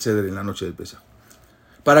hacemos el Seder en la noche del Pesaj?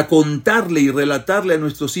 Para contarle y relatarle a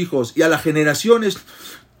nuestros hijos y a las generaciones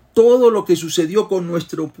todo lo que sucedió con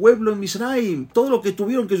nuestro pueblo en Misraim, todo lo que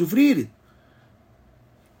tuvieron que sufrir.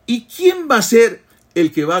 ¿Y quién va a ser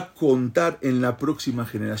el que va a contar en la próxima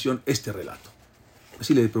generación este relato?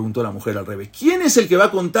 Así le preguntó la mujer al Rebe: ¿quién es el que va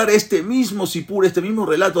a contar este mismo sipur, este mismo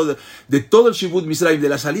relato de todo el Shibud Misraim, de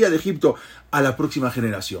la salida de Egipto, a la próxima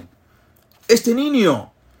generación? Este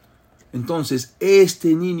niño. Entonces,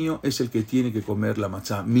 este niño es el que tiene que comer la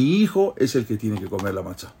matzá. Mi hijo es el que tiene que comer la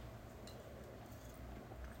matzá.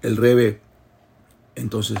 El Rebe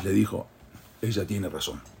entonces le dijo: ella tiene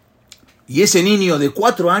razón. Y ese niño de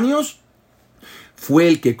 4 años fue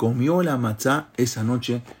el que comió la matzá esa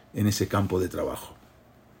noche en ese campo de trabajo.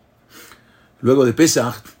 Luego de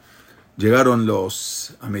Pesaj llegaron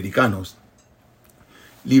los americanos,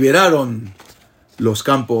 liberaron los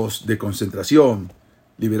campos de concentración,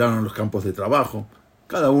 liberaron los campos de trabajo.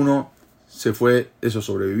 Cada uno se fue, esos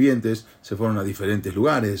sobrevivientes se fueron a diferentes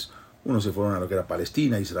lugares. Unos se fueron a lo que era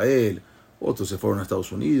Palestina, Israel, otros se fueron a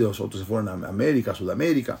Estados Unidos, otros se fueron a América,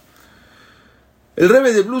 Sudamérica. El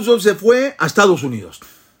Rebbe de Blusov se fue a Estados Unidos.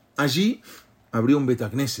 Allí abrió un Bet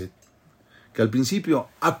Knesset, que al principio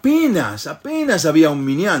apenas había un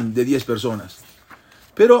minyan de 10 personas.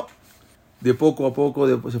 Pero de poco a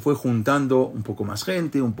poco se fue juntando un poco más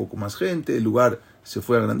gente, el lugar se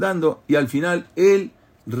fue agrandando y al final el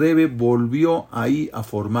Rebbe volvió ahí a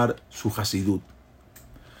formar su Hasidut.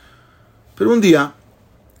 Pero un día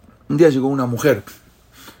llegó una mujer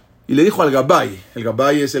y le dijo al Gabbai, el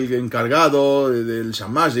Gabbai es el encargado del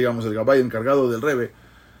Shamash, digamos, el Gabbai encargado del Rebbe.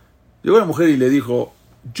 Llegó la mujer y le dijo,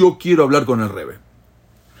 yo quiero hablar con el Rebbe.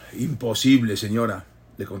 Imposible, señora,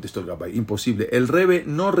 le contestó el Gabbai, imposible. El Rebbe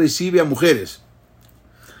no recibe a mujeres.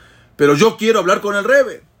 Pero yo quiero hablar con el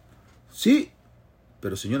Rebbe. Sí,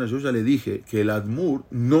 pero señora, yo ya le dije que el Admur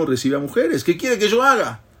no recibe a mujeres. ¿Qué quiere que yo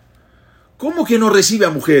haga? ¿Cómo que no recibe a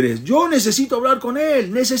mujeres? Yo necesito hablar con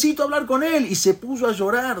él. Y se puso a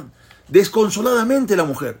llorar desconsoladamente la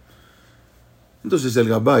mujer. Entonces el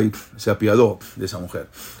Gabbai se apiadó de esa mujer.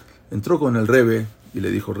 Entró con el Rebbe y le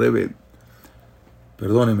dijo, Rebbe,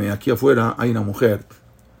 perdóneme, aquí afuera hay una mujer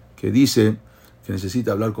que dice que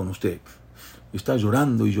necesita hablar con usted. Está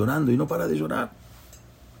llorando y no para de llorar.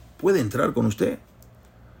 ¿Puede entrar con usted?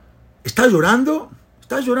 ¿Está llorando?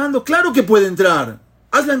 Claro que puede entrar.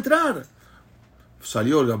 Hazla entrar.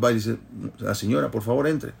 Salió el Gabbai y dice, la señora, por favor,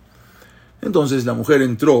 entre. Entonces la mujer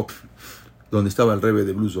entró donde estaba el Rebbe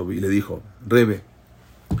de Blusov y le dijo, Rebbe,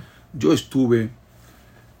 yo estuve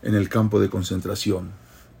en el campo de concentración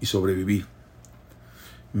y sobreviví.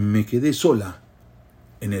 Me quedé sola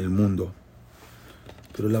en el mundo.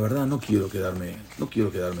 Pero la verdad no quiero quedarme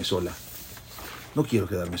sola. No quiero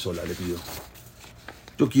quedarme sola, le pido.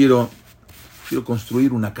 Yo quiero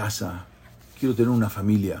construir una casa, quiero tener una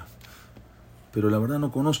familia, pero la verdad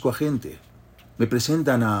no conozco a gente. Me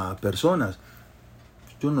presentan a personas,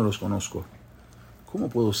 yo no los conozco. ¿Cómo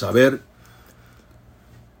puedo saber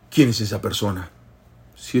quién es esa persona?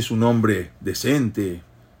 Si es un hombre decente,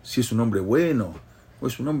 si es un hombre bueno, o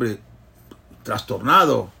es un hombre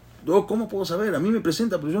trastornado. ¿Cómo puedo saber? A mí me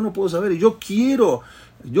presenta, pero yo no puedo saber. Y yo quiero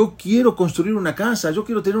construir una casa, yo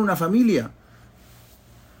quiero tener una familia.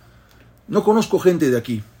 No conozco gente de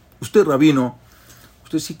aquí. Usted, rabino,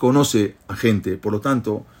 usted sí conoce a gente, por lo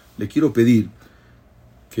tanto, le quiero pedir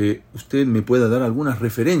que usted me pueda dar algunas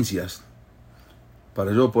referencias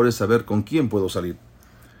para yo poder saber con quién puedo salir.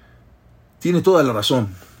 Tiene toda la razón,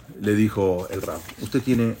 le dijo el Rab. Usted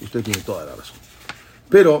tiene toda la razón.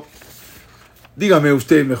 Pero, dígame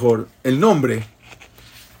usted mejor el nombre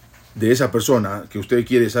de esa persona que usted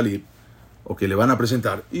quiere salir o que le van a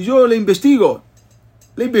presentar. Y yo le investigo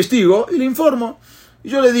y le informo. Y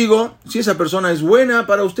yo le digo si esa persona es buena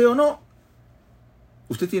para usted o no.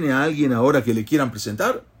 ¿Usted tiene a alguien ahora que le quieran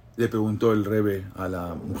presentar? Le preguntó el Rebbe a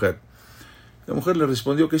la mujer. La mujer le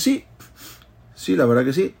respondió que sí. Sí, la verdad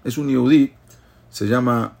que sí. Es un yehudí. Se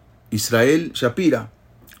llama Israel Shapira.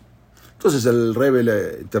 Entonces el Rebbe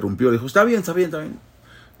le interrumpió. Le dijo, está bien.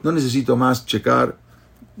 No necesito más checar.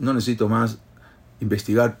 No necesito más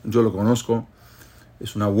investigar. Yo lo conozco.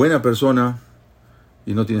 Es una buena persona.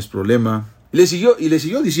 Y no tienes problema. Y le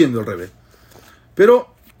siguió diciendo el Rebbe.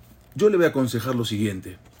 Pero yo le voy a aconsejar lo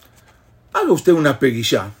siguiente. Haga usted una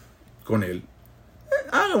peguillá con él.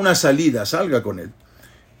 Haga una salida, salga con él.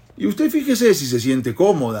 Y usted fíjese si se siente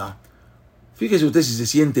cómoda. Fíjese usted si se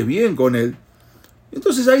siente bien con él.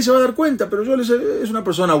 Entonces ahí se va a dar cuenta. Pero es una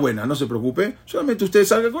persona buena, no se preocupe. Solamente usted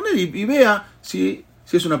salga con él y vea si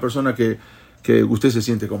es una persona que usted se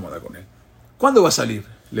siente cómoda con él. ¿Cuándo va a salir?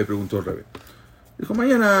 Le preguntó el Rebbe. Dijo,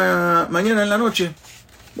 mañana en la noche.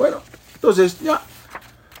 Bueno, entonces ya.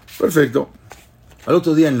 Perfecto. Al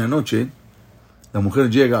otro día en la noche, la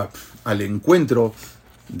mujer llega al encuentro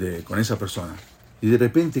con esa persona. Y de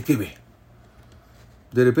repente, ¿qué ve?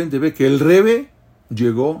 De repente ve que el Rebbe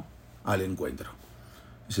llegó al encuentro.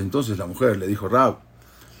 Dice, entonces la mujer le dijo, Rab,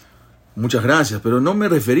 muchas gracias, pero no me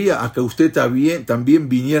refería a que usted también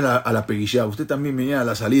viniera a la peguillá, usted también viniera a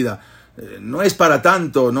la salida. No es para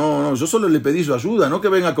tanto, no, yo solo le pedí su ayuda, no que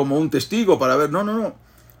venga como un testigo para ver, no.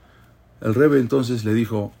 El Rebbe entonces le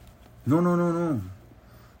dijo, no,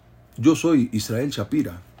 yo soy Israel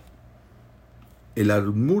Shapira. El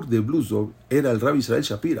Admur de Blusov era el Rabbi Israel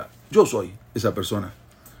Shapira, yo soy esa persona.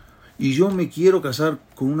 Y yo me quiero casar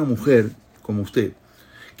con una mujer como usted,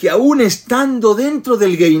 que aún estando dentro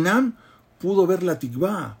del Geinam, pudo ver la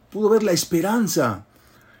tikvá, pudo ver la esperanza.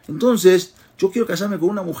 Entonces, yo quiero casarme con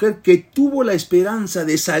una mujer que tuvo la esperanza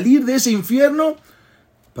de salir de ese infierno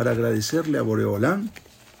para agradecerle a Boreolán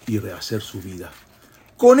y rehacer su vida.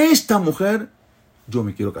 Con esta mujer yo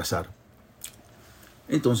me quiero casar.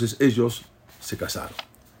 Entonces ellos se casaron.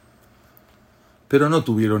 Pero no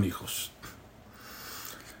tuvieron hijos.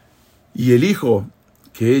 Y el hijo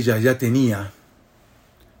que ella ya tenía,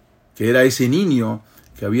 que era ese niño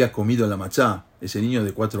que había comido la matzá, ese niño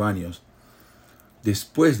de 4 años,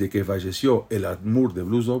 después de que falleció el Admur de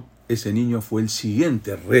Bluzov, ese niño fue el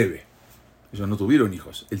siguiente Rebbe. Ellos no tuvieron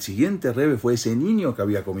hijos. El siguiente Rebbe fue ese niño que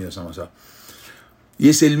había comido esa masá. Y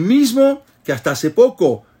es el mismo que hasta hace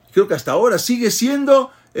poco, creo que hasta ahora, sigue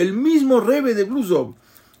siendo el mismo Rebbe de Bluzov.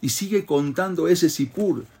 Y sigue contando ese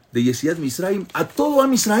sipur de Yesiat Misraim a todo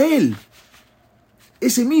Am Israel.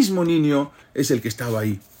 Ese mismo niño es el que estaba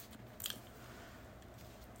ahí.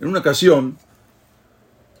 En una ocasión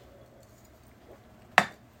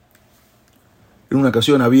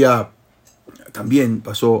también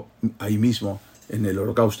pasó ahí mismo, en el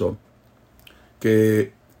Holocausto,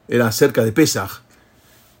 que era cerca de Pesaj,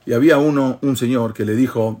 y había un señor que le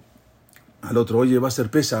dijo al otro, oye, va a ser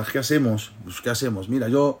Pesaj, ¿qué hacemos? Pues, ¿qué hacemos? Mira,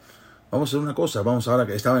 vamos a hacer una cosa, ahora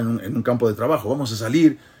que estaba en un campo de trabajo, vamos a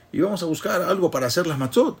salir y vamos a buscar algo para hacer las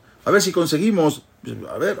matzot, a ver si conseguimos,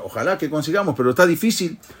 ojalá que consigamos, pero está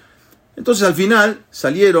difícil. Entonces al final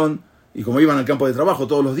salieron, y como iban al campo de trabajo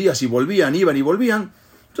todos los días y volvían, iban y volvían,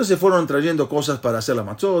 entonces fueron trayendo cosas para hacer la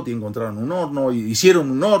matzot y encontraron un horno, y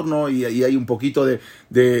hicieron un horno y hay un poquito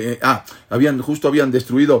habían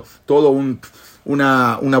destruido todo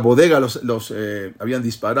una bodega,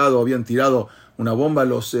 habían tirado una bomba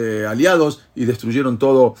los aliados y destruyeron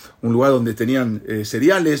todo un lugar donde tenían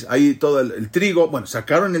cereales, ahí todo el trigo,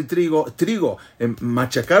 sacaron el trigo,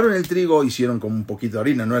 machacaron el trigo, hicieron como un poquito de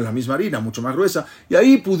harina, no es la misma harina, mucho más gruesa, y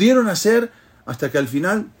ahí pudieron hacer, hasta que al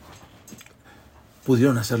final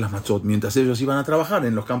pudieron hacer las matzot, mientras ellos iban a trabajar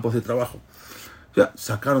en los campos de trabajo. Ya,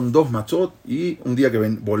 sacaron 2 matzot y un día que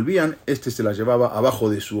volvían, se las llevaba abajo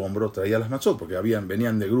de su hombro, traía las matzot, porque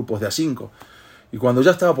venían de grupos de A5. Y cuando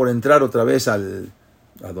ya estaba por entrar otra vez a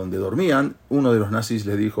donde dormían, uno de los nazis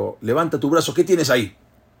le dijo, levanta tu brazo, ¿qué tienes ahí?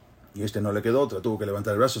 Y no le quedó otra, tuvo que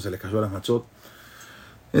levantar el brazo, se le cayó las matzot.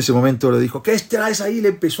 En ese momento le dijo, ¿qué traes ahí? Le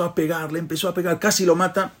empezó a pegar, casi lo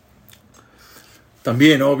mata.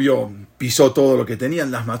 También, obvio, pisó todo lo que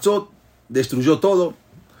tenían, las matzot, destruyó todo.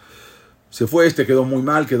 Se fue, quedó muy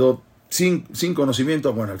mal, quedó sin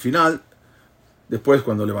conocimiento. Al final, después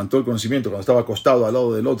cuando levantó el conocimiento, cuando estaba acostado al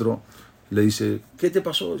lado del otro, le dice, ¿qué te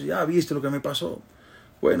pasó? Ya viste lo que me pasó.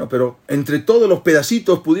 Bueno, pero entre todos los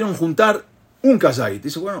pedacitos pudieron juntar un kazait.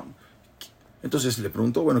 Dice, entonces le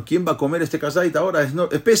preguntó, ¿quién va a comer este kazait ahora?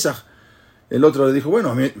 Es Pesaj. El otro le dijo,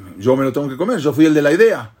 yo me lo tengo que comer, yo fui el de la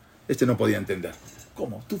idea. No podía entender.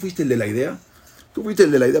 ¿Cómo? ¿Tú fuiste el de la idea? Tú fuiste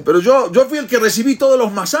el de la idea, pero yo fui el que recibí todos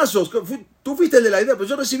los mazazos. Tú fuiste el de la idea, pero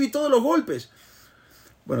yo recibí todos los golpes.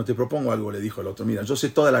 Te propongo algo, le dijo el otro. Mira, yo sé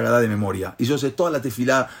toda la Agadá de memoria, y yo sé toda la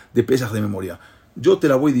tefilá de Pesaj de memoria. Yo te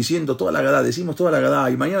la voy diciendo toda la Agadá, decimos toda la Agadá,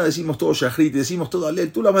 y mañana decimos todo Shachrit, decimos todo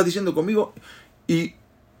Alel, tú la vas diciendo conmigo, y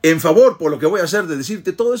en favor, por lo que voy a hacer de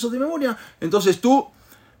decirte todo eso de memoria, entonces tú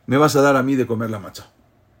me vas a dar a mí de comer la matzá.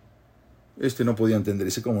 No podía entender,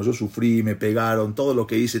 dice, como yo sufrí, me pegaron, todo lo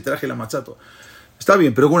que hice, traje la matzá, todo. Está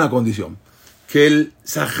bien, pero con una condición, que el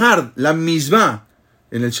Sahar, la misma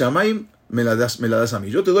en el Shamaim, me la das a mí.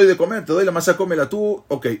 Yo te doy de comer, te doy la matzá, cómela tú,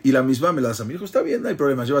 ok, y la misma me la das a mí. Dijo, está bien, no hay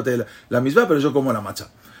problema, llévate la misma, pero yo como la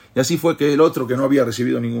matzá. Y así fue que el otro, que no había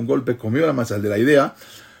recibido ningún golpe, comió la matzá, el de la idea,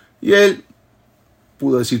 y él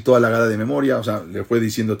pudo decir toda la Agadá de memoria, le fue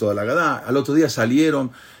diciendo toda la Agadá. Al otro día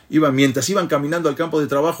salieron, mientras iban caminando al campo de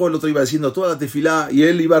trabajo, el otro iba diciendo toda la tefilá, y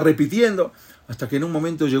él iba repitiendo, hasta que en un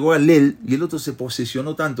momento llegó a Lel, y el otro se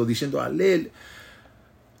posesionó tanto, diciendo a Lel,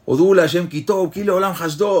 Odula, Shem Kitov, Kilo Olam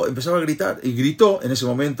Hasdo, empezaba a gritar, y gritó. En ese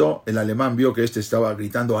momento el alemán vio que estaba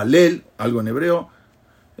gritando a Lel, algo en hebreo,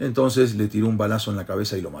 entonces le tiró un balazo en la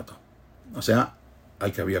cabeza y lo mató.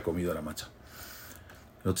 Al que había comido la matzá.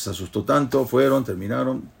 El otro se asustó tanto,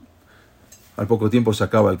 terminaron, al poco tiempo se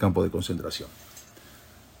acaba el campo de concentración.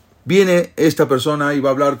 Viene esta persona y va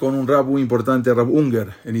a hablar con un rab muy importante, Rab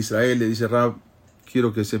Unger, en Israel. Le dice, Rab,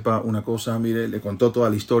 quiero que sepa una cosa, mire, le contó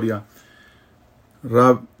toda la historia.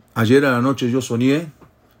 Rab, ayer a la noche yo soñé,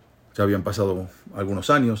 ya habían pasado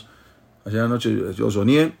algunos años, ayer a la noche yo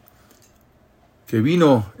soñé que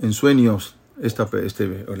vino en sueños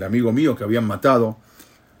el amigo mío que habían matado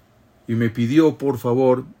y me pidió por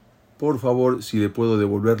favor, si le puedo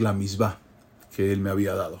devolver la misbah que él me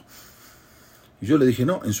había dado. Y yo le dije,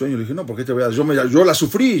 no, en sueño le dije, no, ¿por qué te voy a dar? Yo la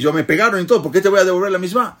sufrí, yo me pegaron y todo, ¿por qué te voy a devolver la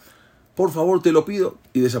misbah? Por favor, te lo pido.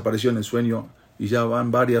 Y desapareció en el sueño. Y ya van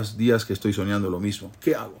varios días que estoy soñando lo mismo.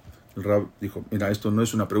 ¿Qué hago? El Rab dijo, mira, esto no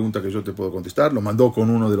es una pregunta que yo te puedo contestar. Lo mandó con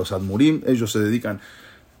uno de los Admurim. Ellos se dedican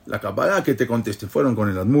la Kabbalah que te contesten. Fueron con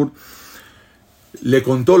el Admur. Le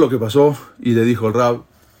contó lo que pasó y le dijo el Rab,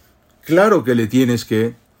 claro que le tienes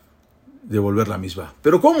que devolver la misbah.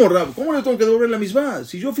 ¿Pero cómo, Rab? ¿Cómo le tengo que devolver la misbah?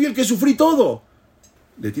 Si yo fui el que sufrí todo.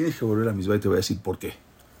 Le tienes que devolver la misbah y te voy a decir por qué.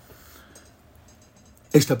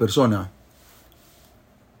 Esta persona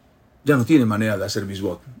ya no tiene manera de hacer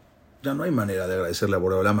misbot. Ya no hay manera de agradecerle a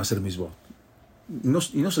Boreolam hacer misbot. Y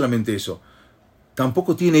no solamente eso,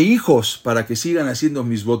 tampoco tiene hijos para que sigan haciendo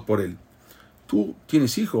misbot por él. Tú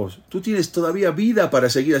tienes hijos, tú tienes todavía vida para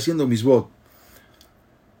seguir haciendo misbot.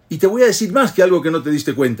 Y te voy a decir más que algo que no te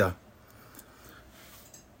diste cuenta.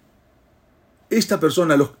 Esta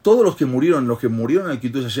persona, todos los que murieron al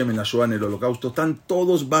Kiddush Hashem en la Shoah, en el Holocausto, están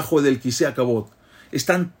todos bajo del Kisei HaKavod.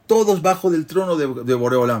 Están todos bajo del trono de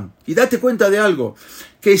Boreolam. Y date cuenta de algo,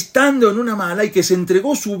 que estando en una Mahalá y que se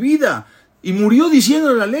entregó su vida y murió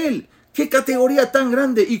diciendo la Lel, qué categoría tan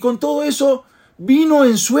grande, y con todo eso vino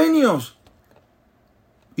en sueños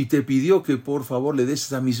y te pidió que por favor le des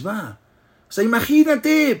esa misbah. O sea,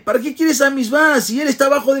 imagínate, ¿para qué quieres esa misbah si él está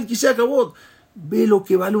bajo del Kisei HaKavod? Ve lo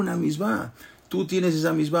que vale una misbah. Tú tienes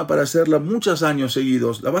esa misbah para hacerla muchos años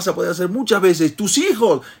seguidos, la vas a poder hacer muchas veces. Tus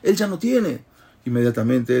hijos, él ya no tiene.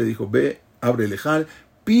 Inmediatamente dijo, ve, abre el ejal,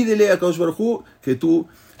 pídele a Kadosh Baruj Hu que tú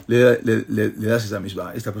le das esa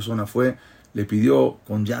misbah. Esta persona fue, le pidió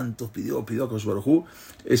con llantos, pidió a Kadosh Baruj Hu.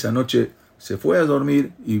 Esa noche se fue a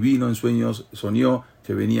dormir y vino en sueños, soñó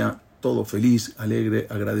que venía todo feliz, alegre,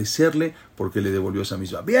 agradecerle porque le devolvió esa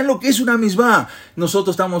misbah. Vean lo que es una misbah.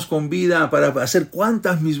 Nosotros estamos con vida para hacer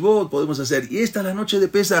cuántas misbot podemos hacer. Y esta es la noche de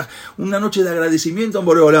Pesaj, una noche de agradecimiento a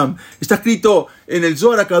Boreolam. Está escrito en el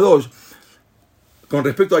Zohar HaKadosh con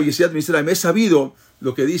respecto a Yetziat Mitzrayim. Es sabido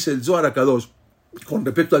lo que dice el Zohar HaKadosh con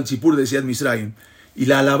respecto al Tzipur de Yetziat Mitzrayim. Y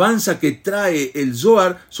la alabanza que trae el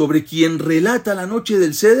Zohar sobre quien relata la noche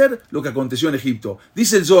del Seder, lo que aconteció en Egipto.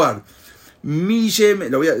 Dice el Zohar,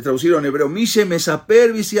 lo voy a traducir en hebreo, Mishe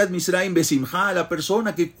mesaper Yetziat Mitzrayim besimcha, la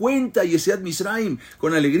persona que cuenta Yetziat Mitzrayim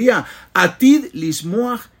con alegría, atid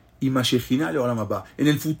lismoach y mashechinah leolam haba. En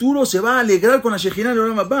el futuro se va a alegrar con la Shechinah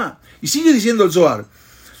leolam haba. Y sigue diciendo el Zohar,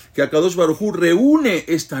 que Akadosh Baruj Hu reúne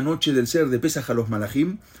esta noche del ser de Pesaj a los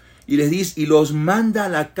malajim y les dice, y los manda a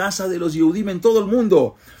la casa de los Yehudim en todo el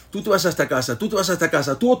mundo. Tú te vas a esta casa, tú te vas a esta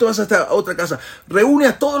casa, tú te vas a esta otra casa. Reúne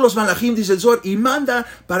a todos los malajim, dice el Zohar, y manda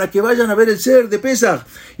para que vayan a ver el ser de Pesaj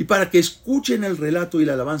y para que escuchen el relato y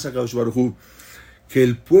la alabanza a Akadosh Baruj Hu, que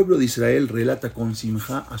el pueblo de Israel relata con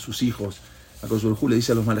simjá a sus hijos. Akadosh Baruj Hu le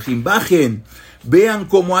dice a los malajim, bajen, vean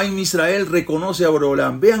cómo Am Israel reconoce a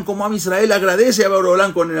Boreolam, vean cómo Am Israel agradece a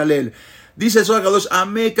Boreolam con el alel. Dice el Zohar Kadosh,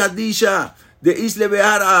 Ame Kadisha de Isle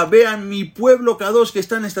Beara, vean mi pueblo Kadosh que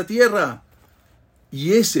está en esta tierra.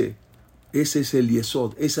 Y ese es el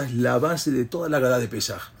Yesod, esa es la base de toda la Agadá de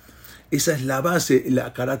Pesaj. Esa es la base, la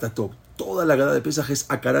Akarat HaTov. Toda la Agadá de Pesaj es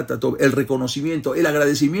Akarat HaTov, el reconocimiento, el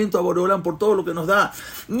agradecimiento a Boreolam por todo lo que nos da.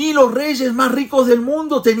 Ni los reyes más ricos del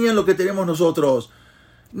mundo tenían lo que tenemos nosotros.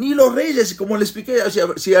 Ni los reyes, como les expliqué,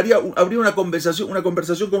 si habría una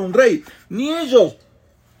conversación con un rey, ni ellos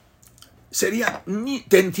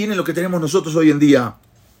tienen lo que tenemos nosotros hoy en día.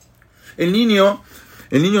 El niño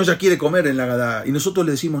ya quiere comer en la Agadá y nosotros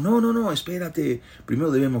le decimos, no, espérate,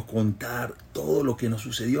 primero debemos contar todo lo que nos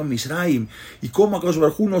sucedió en Misraim y cómo Akadosh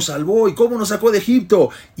Baruj Hu nos salvó y cómo nos sacó de Egipto.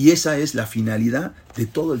 Y esa es la finalidad de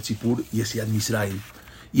todo el Tzipur y Yetziat Mitzrayim.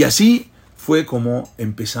 Y así fue como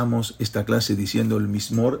empezamos esta clase diciendo el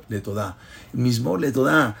Mizmor Letodá. Mizmor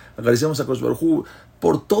Letodá, agradecemos a Akadosh Baruj Hu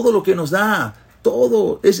por todo lo que nos da.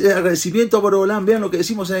 Todo es el agradecimiento a Boreolam. Vean lo que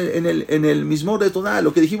decimos en el Mizmor Letodá,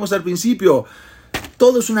 lo que dijimos al principio.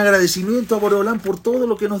 Todo es un agradecimiento a Boreolam por todo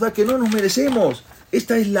lo que nos da, que no nos merecemos.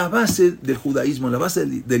 Esta es la base del judaísmo, la base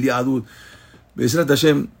del Yahadut. Be'ezrat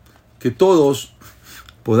Hashem, que todos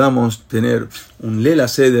podamos tener un Lela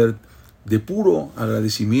Seder de puro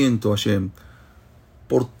agradecimiento a Hashem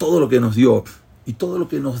por todo lo que nos dio y todo lo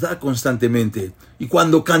que nos da constantemente. Y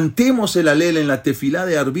cuando cantemos el Alel en la tefilá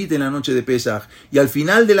de Arbit en la noche de Pesaj y al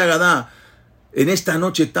final de la Agadá, en esta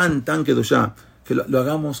noche tan kedoshá, que lo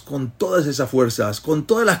hagamos con todas esas fuerzas, con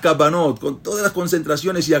todas las kabanot, con todas las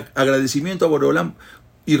concentraciones y agradecimiento a Boreolam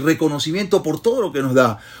y reconocimiento por todo lo que nos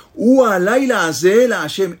da. U'alayla azela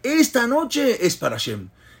Hashem, esta noche es para Hashem.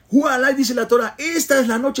 U'alay, dice la Torah, esta es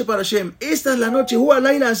la noche para Hashem, esta es la noche,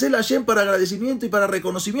 U'alayla azela Hashem, para agradecimiento y para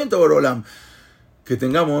reconocimiento a Boreolam. Que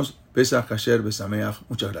tengamos Pesaj Kasher Besameach.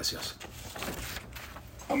 Muchas gracias.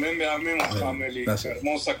 Amén, amén, Ameli.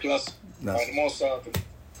 Hermosa clase, hermosa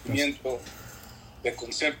conocimiento de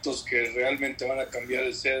conceptos que realmente van a cambiar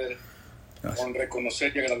el ceder, con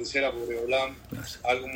reconocer y agradecer a Boreolam, algo